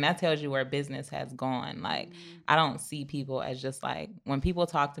and that tells you where business has gone. Like I don't see people as just like, when people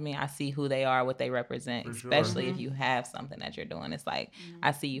talk to me, I see who they are, what they represent, especially if you have something that you're doing. It's like,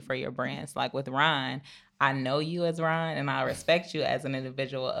 I see you for your brands. Like with Ron, I know you as Ron and I respect you as an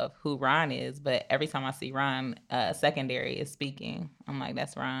individual of who Ron is, but every time I see Ron, secondary is speaking. I'm like,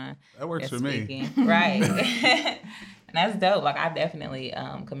 that's Ron. That works for me. Right. And that's dope. Like I definitely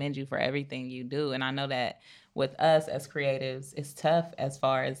commend you for everything you do. And I know that with us as creatives, it's tough as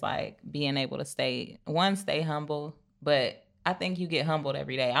far as like being able to stay humble, but I think you get humbled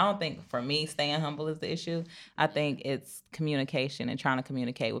every day. I don't think for me staying humble is the issue. I think it's communication and trying to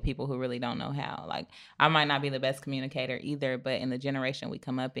communicate with people who really don't know how. Like I might not be the best communicator either, but in the generation we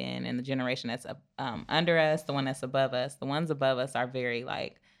come up in and the generation that's under us, the one that's above us, the ones above us are very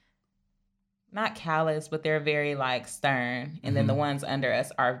like, not callous, but they're very like stern. And then the ones under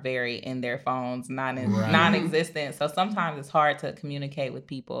us are very in their phones, non-existent. So sometimes it's hard to communicate with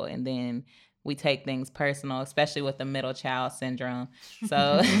people. And then we take things personal, especially with the middle child syndrome.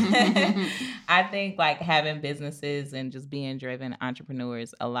 So I think like having businesses and just being driven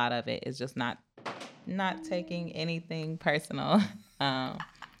entrepreneurs, a lot of it is just not taking anything personal.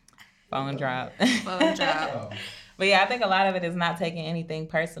 Phone drop. But yeah, I think a lot of it is not taking anything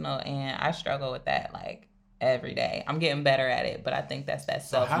personal, and I struggle with that like every day. I'm getting better at it, but I think that's that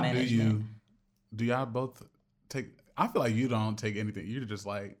self-management. So how do y'all both take, I feel like you don't take anything. You're just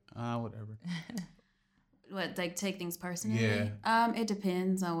like, whatever. What, like take things personally? Yeah. It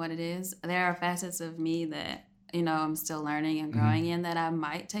depends on what it is. There are facets of me that, you know, I'm still learning and growing in that I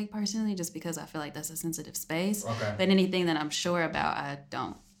might take personally just because I feel like that's a sensitive space. Okay. But anything that I'm sure about, I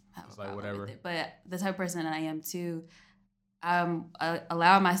don't. It's like whatever. But the type of person that I am too,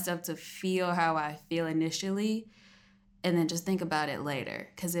 allow myself to feel how I feel initially, and then just think about it later,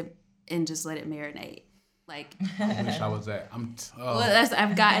 and just let it marinate. Like I wish I was that.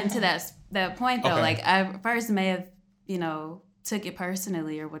 I've gotten to that point though. Okay. Like I first may have, took it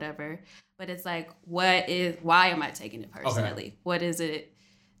personally or whatever, but it's like, why am I taking it personally? Okay. What is it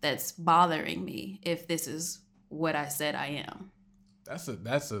that's bothering me if this is what I said I am?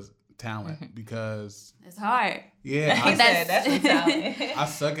 That's a talent because it's hard. Yeah, that's a talent. I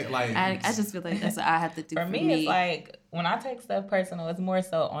suck at like. I just feel like that's what I have to do. For me, it's like when I take stuff personal, it's more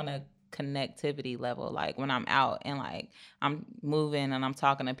so on a connectivity level. Like when I'm out and like I'm moving and I'm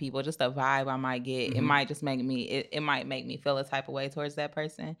talking to people, just a vibe I might get, it might just make me. It might make me feel a type of way towards that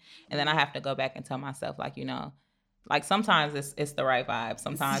person, and then I have to go back and tell myself like, like sometimes it's the right vibe.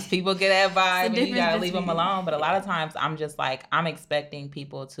 Sometimes people get that vibe and you gotta leave them alone. But a lot of times I'm just like, I'm expecting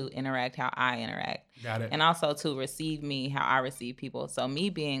people to interact how I interact. Got it. And also to receive me how I receive people. So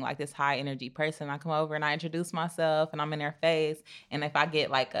me being like this high energy person, I come over and I introduce myself and I'm in their face. And if I get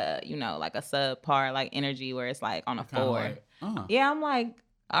like a, like a subpar like energy where it's like on a 4, yeah, I'm like,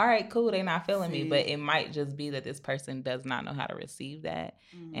 all right, cool, they're not feeling me, but it might just be that this person does not know how to receive that.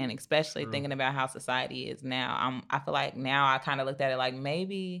 And especially thinking about how society is now, I feel like now I kind of looked at it like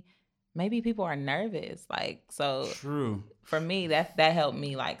maybe people are nervous. Like, so true. For me, that helped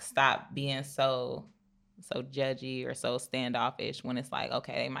me like stop being so judgy or so standoffish when it's like,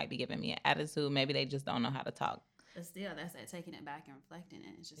 okay, they might be giving me an attitude. Maybe they just don't know how to talk. But still, that's that taking it back and reflecting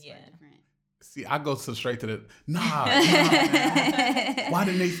it. It's just different. See, I go straight to the, nah. why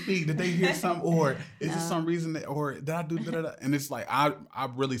didn't they speak? Did they hear something? Or is there some reason that, or did I do da-da-da? And it's like, I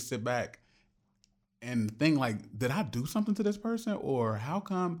really sit back and think like, did I do something to this person? Or how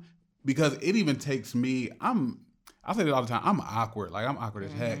come? Because it even takes me, I say it all the time, I'm awkward. Like, I'm awkward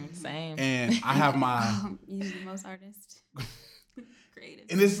as heck. Same. And I have my... Usually most artists. Creative.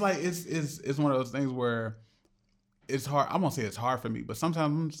 And it's like, it's one of those things where it's hard. I won't say it's hard for me, but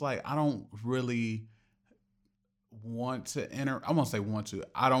sometimes I'm just like, I don't really want to I won't say want to.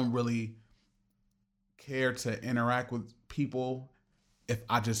 I don't really care to interact with people if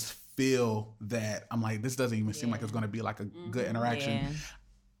I just feel that I'm like, this doesn't even seem like it's going to be like a good interaction. Yeah.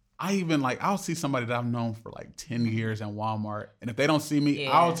 I even like, I'll see somebody that I've known for like 10 years in Walmart, and if they don't see me,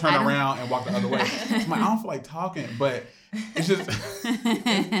 I'll turn around and walk the other way. I'm like, I don't feel like talking, but it's just,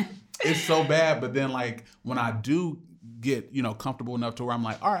 it's so bad. But then like when I do get, comfortable enough to where I'm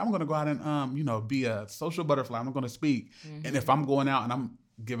like, all right, I'm going to go out and, be a social butterfly. I'm going to speak. And if I'm going out and I'm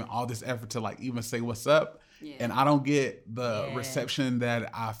giving all this effort to like even say what's up, and I don't get the reception that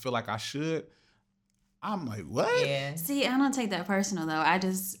I feel like I should, I'm like, what? Yeah. See, I don't take that personal though. I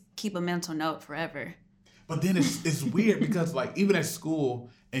just keep a mental note forever. But then it's weird because like even at school,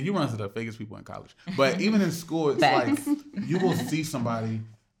 and you run into the fakest people in college, but even in school, it's like you will see somebody,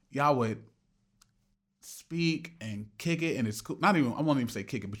 y'all would speak and kick it, and it's cool. I won't even say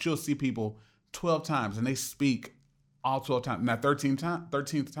kick it, but you'll see people 12 times and they speak all 12 times. And that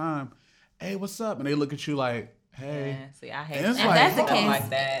 13th time, hey, what's up? And they look at you like, hey. Yeah, see, I hate And If that's the case, like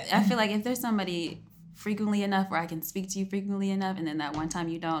that. I feel like if there's somebody frequently enough where I can speak to you frequently enough, and then that one time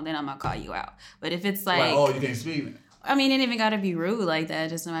you don't, then I'm gonna call you out. But if it's like oh, you can't speak. I mean, it ain't even gotta be rude like that.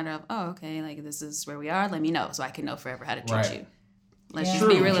 Just a matter of, oh, okay, like this is where we are. Let me know so I can know forever how to treat you. Let's just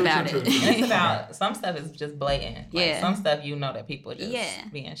be real about it. It's about, some stuff is just blatant. Like, some stuff that people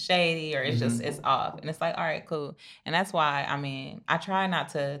just being shady, or it's just, it's off. And it's like, all right, cool. And that's why, I try not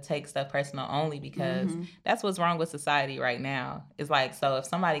to take stuff personal only because that's what's wrong with society right now. It's like, so if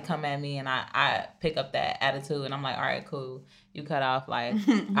somebody come at me and I pick up that attitude and I'm like, all right, cool, you cut off, like,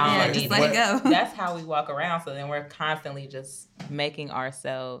 I don't just let it go. That's how we walk around. So then we're constantly just making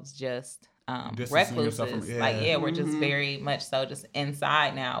ourselves just recluses. We're just very much so just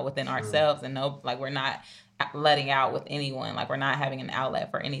inside now within ourselves, and we're not letting out with anyone, like we're not having an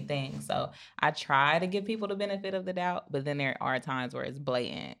outlet for anything. So I try to give people the benefit of the doubt, but then there are times where it's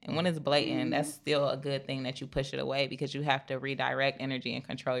blatant, and when it's blatant, that's still a good thing that you push it away, because you have to redirect energy and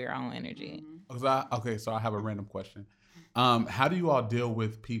control your own energy. Okay, so I have a random question. How do you all deal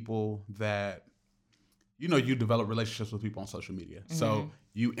with people that you develop relationships with people on social media? So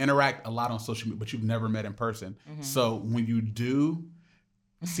you interact a lot on social media, but you've never met in person. So when you do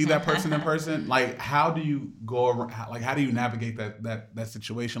see that person in person, like how do you go around, like how do you navigate that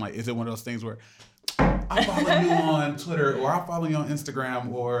situation? Like, is it one of those things where I follow you on Twitter, or I follow you on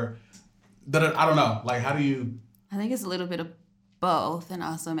Instagram, or I don't know. Like, how do you? I think it's a little bit of both, and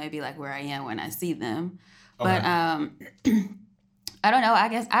also maybe like where I am when I see them. Okay. But I don't know. I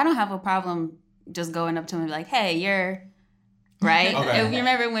guess I don't have a problem just going up to him and be like, hey, you're right. Okay. If you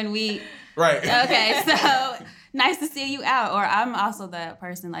remember when we right. Okay, so nice to see you out. Or I'm also that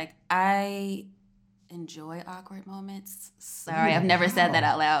person, like, I enjoy awkward moments. Sorry, I've never said that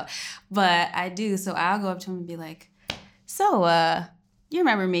out loud, but I do. So I'll go up to him and be like, so you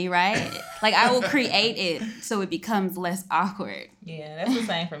remember me, right? Like, I will create it so it becomes less awkward. Yeah, that's the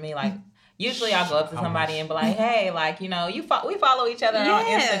same for me. Like, usually I'll go up to somebody and be like, hey, like, we follow each other on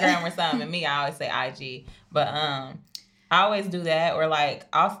Instagram or something. And me, I always say IG. But I always do that. Or like,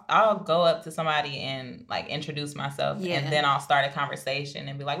 I'll go up to somebody and like introduce myself. And then I'll start a conversation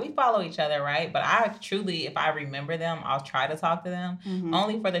and be like, we follow each other, right? But I truly, if I remember them, I'll try to talk to them.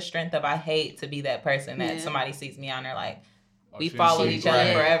 Only for the strength of, I hate to be that person that somebody sees me on there like, we followed each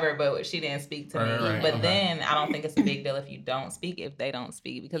other forever, but she didn't speak to me. Right. But then I don't think it's a big deal if you don't speak, if they don't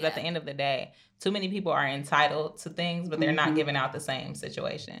speak. Because at the end of the day, too many people are entitled to things, but they're not giving out the same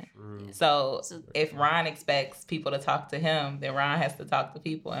situation. So if Ron expects people to talk to him, then Ron has to talk to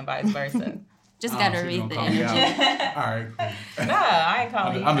people and vice versa. Just got to read the energy. All right, cool. No, I ain't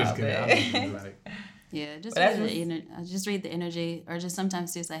calling you I'm just kidding. Yeah, just read the energy. Or just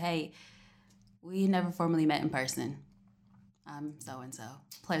sometimes too say, hey, we never formally met in person. I'm so-and-so.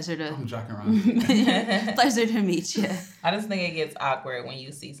 Pleasure to... I'm joking around. Pleasure to meet you. I just think it gets awkward when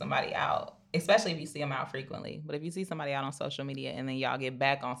you see somebody out, especially if you see them out frequently. But if you see somebody out on social media and then y'all get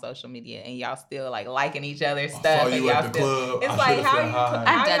back on social media and y'all still like liking each other's stuff. And y'all at the club. It's like, how you...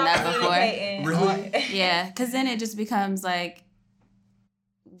 I've done that before. Really? Yeah, because then it just becomes like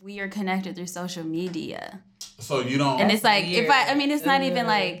we are connected through social media. So you don't... And it's like, weird. It's not even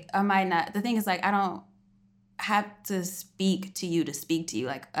like, I might not... The thing is like, have to speak to you.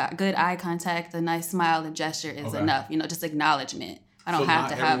 Like a good eye contact, a nice smile and gesture is enough. Just acknowledgement. I don't have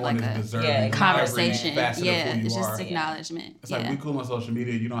to have like a conversation. Yeah, it's just acknowledgement. It's like we cool on social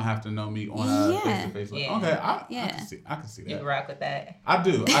media. You don't have to know me on face-to-face. Like, okay, I can see that. You can rock with that. I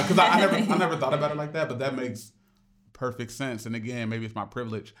do, because I never thought about it like that, but that makes perfect sense. And again, maybe it's my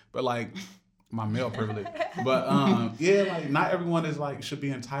privilege, but like my male privilege. But like not everyone is like should be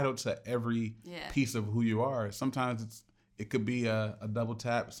entitled to every piece of who you are. Sometimes it could be a double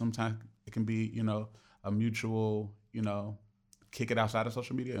tap. Sometimes it can be a mutual kick it outside of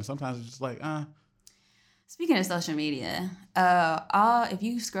social media, and sometimes it's just like Speaking of social media, if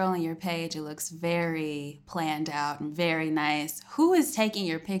you scroll on your page, it looks very planned out and very nice. Who is taking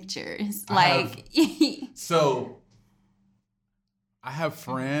your pictures? So I have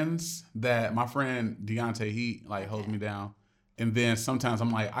friends that my friend Deontay, he like holds me down. And then sometimes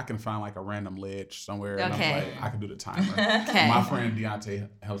I'm like, I can find like a random ledge somewhere. And I'm like, I can do the timer. My friend Deontay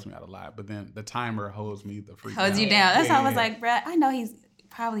helps me out a lot. But then the timer holds me the freak Holds you down. That's how I was like, Brad, I know he's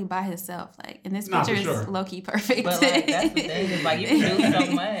probably by himself. Like, and this picture is low-key perfect. But like, that's the thing. Is like, you can do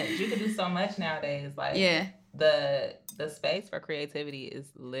so much. You can do so much nowadays. Like, the space for creativity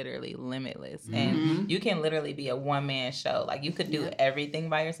is literally limitless. And you can literally be a one-man show. Like, you could do everything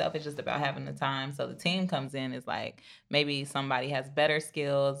by yourself. It's just about having the time. So the team comes in is like, maybe somebody has better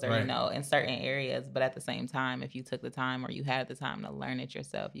skills or, in certain areas. But at the same time, if you took the time or you had the time to learn it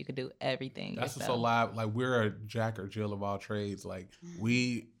yourself, you could do everything That's yourself. So live. Like, we're a jack or Jill of all trades. Like,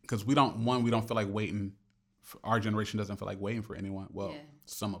 because we don't feel like waiting. Our generation doesn't feel like waiting for anyone. Well,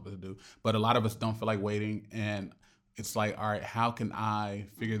 some of us do. But a lot of us don't feel like waiting. And it's like, all right, how can I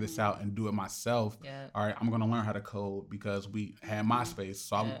figure this out and do it myself? All right, I'm going to learn how to code because we had MySpace,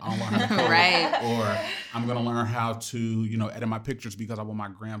 so I'll learn how to code. Or I'm going to learn how to, edit my pictures because I want my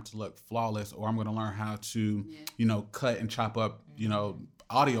gram to look flawless. Or I'm going to learn how to, cut and chop up,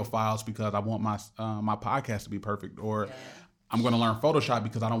 audio files because I want my podcast to be perfect. Or I'm going to learn Photoshop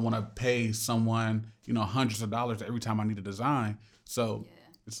because I don't want to pay someone, hundreds of dollars every time I need a design. So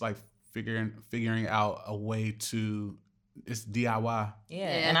it's like figuring out a way to, it's DIY.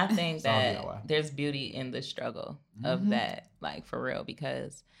 And I think that there's beauty in the struggle of that, like, for real,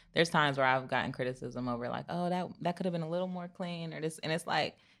 because there's times where I've gotten criticism over like, oh, that could have been a little more clean or this, and it's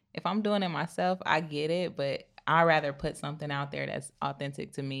like, if I'm doing it myself, I get it, but I'd rather put something out there that's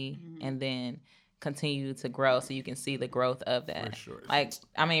authentic to me and then continue to grow so you can see the growth of that. For sure. Like,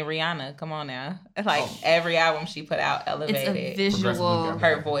 I mean, Rihanna, come on now. Like, every album she put out elevated. It's a visual.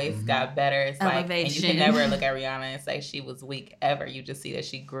 Her voice got better. It's elevation. Like, and you can never look at Rihanna and say she was weak ever. You just see that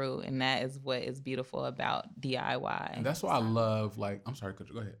she grew, and that is what is beautiful about DIY. And that's why I love, like, I'm sorry, could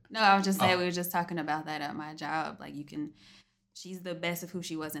you go ahead? No, I was just saying, we were just talking about that at my job. Like, she's the best of who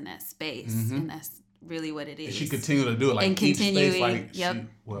she was in that space, and that's really what it is. And she continued to do it, like, and each space, like, I'm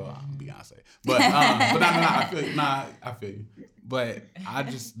Beyonce. But I feel you. But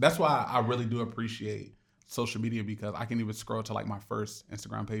that's why I really do appreciate social media, because I can even scroll to like my first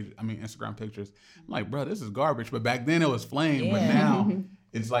Instagram pictures. I'm like, bro, this is garbage. But back then it was flame. But now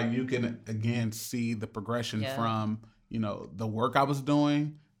it's like you can again see the progression from, the work I was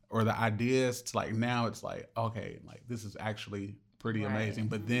doing or the ideas to like now it's like, okay, like this is actually pretty amazing.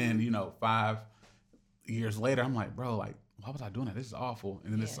 But then, 5 years later, I'm like, bro, like, why was I doing that? This is awful.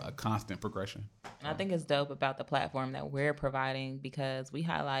 And then it's a constant progression. And I think it's dope about the platform that we're providing, because we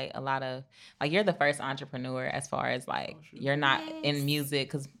highlight a lot of, like, you're the first entrepreneur as far as like, you're not in music,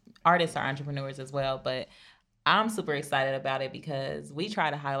 because artists are entrepreneurs as well, but I'm super excited about it because we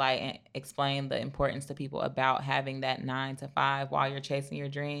try to highlight and explain the importance to people about having that 9 to 5 while you're chasing your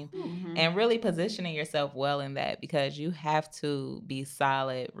dream and really positioning yourself well in that, because you have to be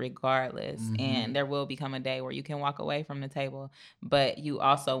solid regardless. And there will become a day where you can walk away from the table, but you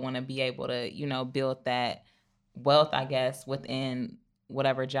also want to be able to, build that wealth, I guess, within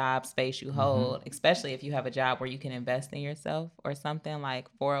whatever job space you hold, especially if you have a job where you can invest in yourself or something like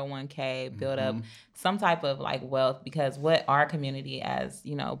 401k, build up some type of like wealth, because what our community as,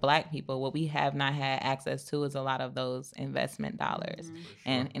 Black people, what we have not had access to is a lot of those investment dollars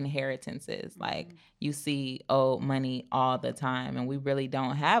and inheritances. Like, you see old money all the time, and we really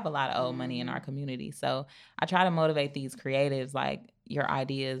don't have a lot of old money in our community. So I try to motivate these creatives, like, your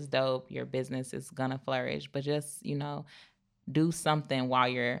idea is dope, your business is gonna flourish, but just, do something while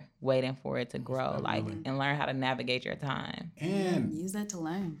you're waiting for it to grow, like, and learn how to navigate your time. And use that to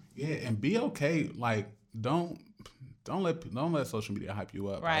learn. Yeah, and be okay. Like, don't let social media hype you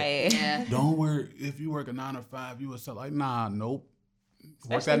up. Right. Like, yeah. Don't work if you work a 9 to 5. You will sell like, nah, nope.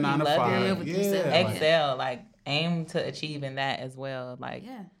 Work that 9 to 5. Yeah. Excel, like, aim to achieving that as well. Like,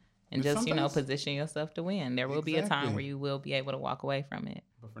 And just, position yourself to win. There will be a time where you will be able to walk away from it.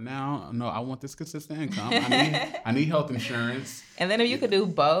 But for now, no, I want this consistent income. I need health insurance. And then if you could do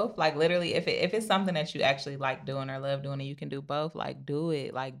both, like literally, if it's something that you actually like doing or love doing, and you can do both, like do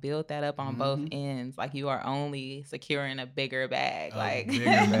it. Like build that up on both ends. Like you are only securing a bigger bag. Bigger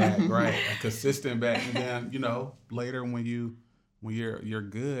bag, right? A consistent bag. And then later when you're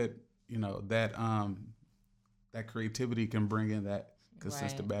good, that creativity can bring in that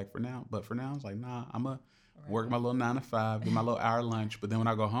consistent bag for now. But for now, it's like, nah, I'm a work my little 9 to 5, get my little hour lunch. But then when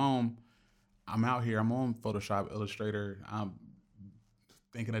I go home, I'm out here. I'm on Photoshop, Illustrator. I'm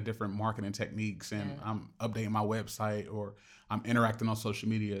thinking of different marketing techniques, and I'm updating my website, or I'm interacting on social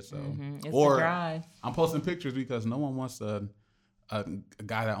media. So, it's or the drive. I'm posting pictures because no one wants a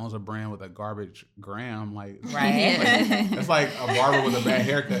guy that owns a brand with a garbage gram. Like, right? It's like a barber with a bad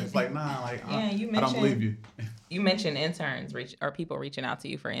haircut. It's like, nah, like I don't believe you. You mentioned interns or people reaching out to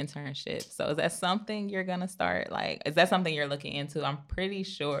you for internships. So is that something you're going to start? Like, is that something you're looking into? I'm pretty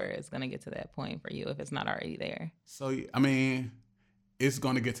sure it's going to get to that point for you if it's not already there. So, I mean, it's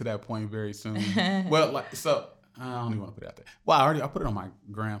going to get to that point very soon. Well, I don't even want to put it out there. Well, I put it on my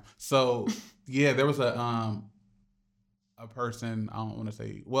gram. So, yeah, there was a person, I don't want to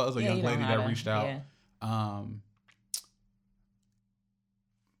say, well, it was a young lady that reached out. Yeah.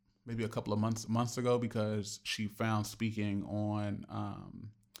 Maybe a couple of months ago, because she found speaking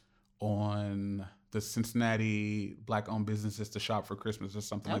on the Cincinnati Black-owned businesses to shop for Christmas or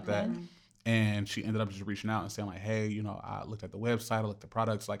something like that. And she ended up just reaching out and saying like, hey, I looked at the website, I looked at the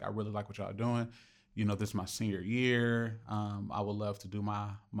products, like I really like what y'all are doing. This is my senior year. I would love to do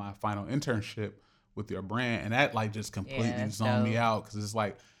my final internship with your brand. And that like just completely zoned me out, because it's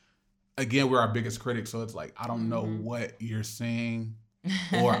like, again, we're our biggest critic. So it's like, I don't know what you're seeing,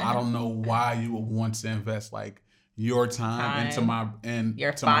 or I don't know why you would want to invest like your time into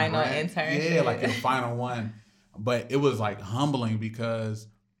your final internship. Yeah, like your final one. But it was like humbling, because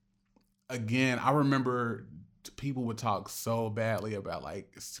again, I remember people would talk so badly about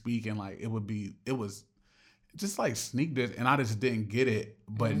like speaking, like it was just like sneak diss, and I just didn't get it.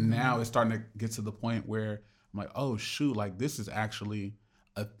 But now it's starting to get to the point where I'm like, oh shoot, like this is actually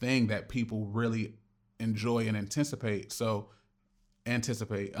a thing that people really enjoy and anticipate. So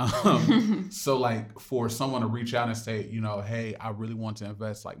like for someone to reach out and say, hey, I really want to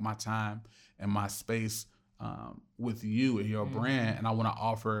invest like my time and my space with you and your brand, and I want to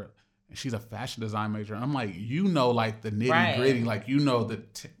offer. She's a fashion design major, and I'm like, like the nitty gritty, like the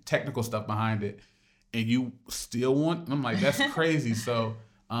technical stuff behind it, and you still want. And I'm like, that's crazy. So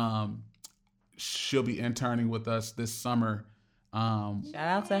she'll be interning with us this summer. Shout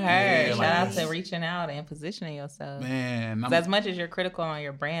out to her. Shout out to reaching out and positioning yourself. Man, as much as you're critical on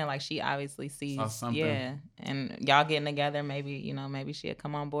your brand, like she obviously sees something. Yeah, and y'all getting together, maybe maybe she'll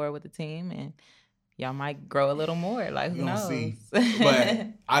come on board with the team, and y'all might grow a little more. Like, who knows? See. But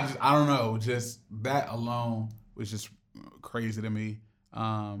I don't know. Just that alone was just crazy to me.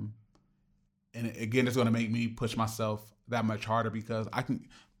 And again, it's going to make me push myself that much harder, because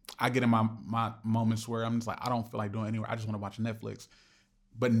I get in my moments where I'm just like, I don't feel like doing anywhere. I just want to watch Netflix.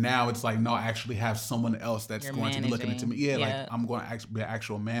 But now it's like, no, I actually have someone else that's going to be looking into me. Yeah, like I'm going to be an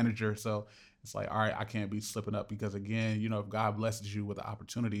actual manager. So it's like, all right, I can't be slipping up, because again, if God blesses you with the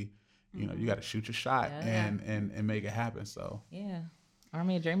opportunity, you got to shoot your shot and make it happen. So yeah,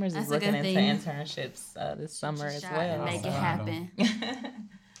 Army of Dreamers is looking into internships this summer as well. Make it happen.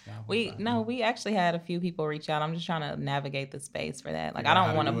 We actually had a few people reach out. I'm just trying to navigate the space for that. Like, I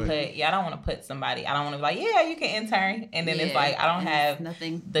don't want to put somebody. I don't want to be like, yeah, you can intern, and then it's like I don't have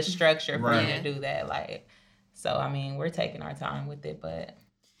the structure for you to do that. Like, so I mean, we're taking our time with it, but.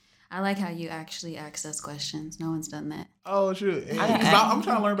 I like how you actually ask us questions. No one's done that. Oh, shoot. I'm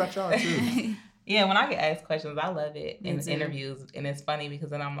trying to learn about y'all, too. Yeah, when I get asked questions, I love it in interviews. And it's funny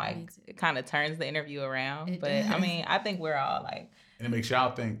because then I'm like, it kind of turns the interview around. But, I mean, I think we're all like... And it makes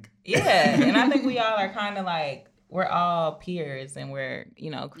y'all think. Yeah, and I think we all are kind of like, we're all peers and we're,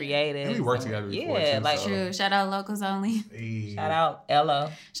 creative. And we work together before, too. Like, true. Shout out Locals Only. Hey. Shout out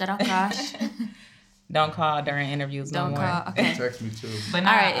Ella. Shout out Kosh. Don't call during interviews no more. Don't call. Okay. Text me too. But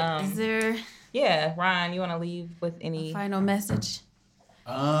all right. Is there? Yeah, Ryan, you want to leave with any final message?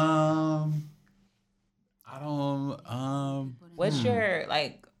 I don't. What's your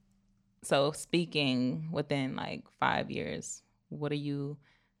So speaking within 5 years, what do you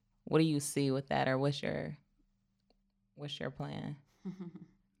see with that, or what's your plan?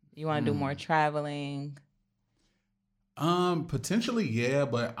 You want to do more traveling? Potentially, yeah,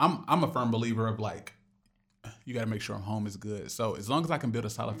 but I'm a firm believer of you got to make sure home is good. So as long as I can build a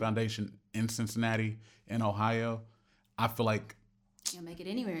solid foundation in Cincinnati and Ohio, I feel like You'll make it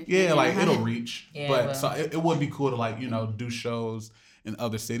anywhere. Yeah, like it'll reach. Yeah, but so it would be cool to like, you know, do shows in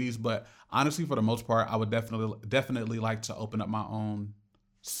other cities. But honestly, for the most part, I would definitely like to open up my own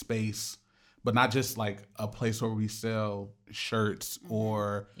space, but not just like a place where we sell shirts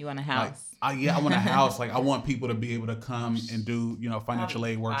or you want a house. Like, I want a house. Like I want people to be able to come and do, you know, financial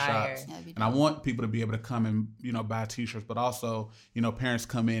aid workshops. And I want people to be able to come and, you know, buy t-shirts, but also, you know, parents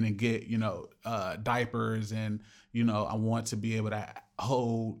come in and get, you know, diapers, and, you know, I want to be able to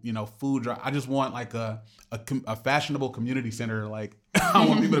hold, you know, food drive. I just want like a fashionable community center. Like I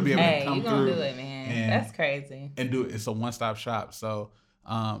want people to be able to come through. Do it, man. That's crazy. And do it. It's a one-stop shop. So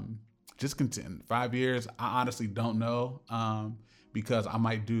just continue. 5 years, I honestly don't know. Because I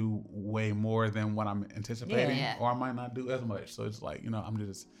might do way more than what I'm anticipating, or I might not do as much. So it's like, you know, I'm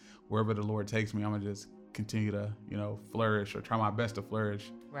just, wherever the Lord takes me, I'm gonna just continue to, you know, flourish, or try my best to flourish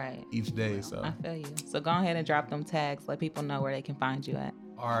each day. So I feel you. So go ahead and drop them tags. Let people know where they can find you at.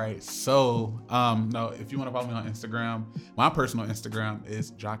 All right. So, no, if you want to follow me on Instagram, my personal Instagram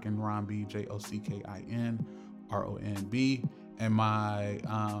is JockinRonB, JockinRonB, and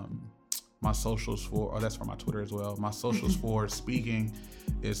my socials for, that's for my Twitter as well. My socials for speaking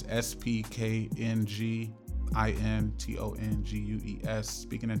is SPKNGINTONGUES,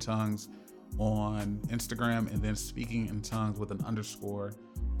 Speaking in Tongues on Instagram, and then Speaking in Tongues with an underscore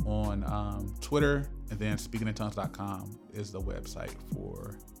on Twitter, and then speakingintongues.com is the website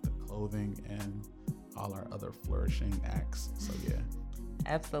for the clothing and all our other flourishing acts. So yeah.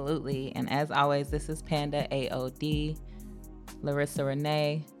 Absolutely. And as always, this is Panda AOD, Larissa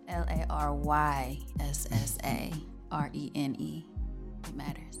Renee, LARYSSARENE. It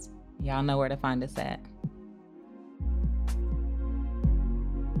matters. Y'all know where to find us at.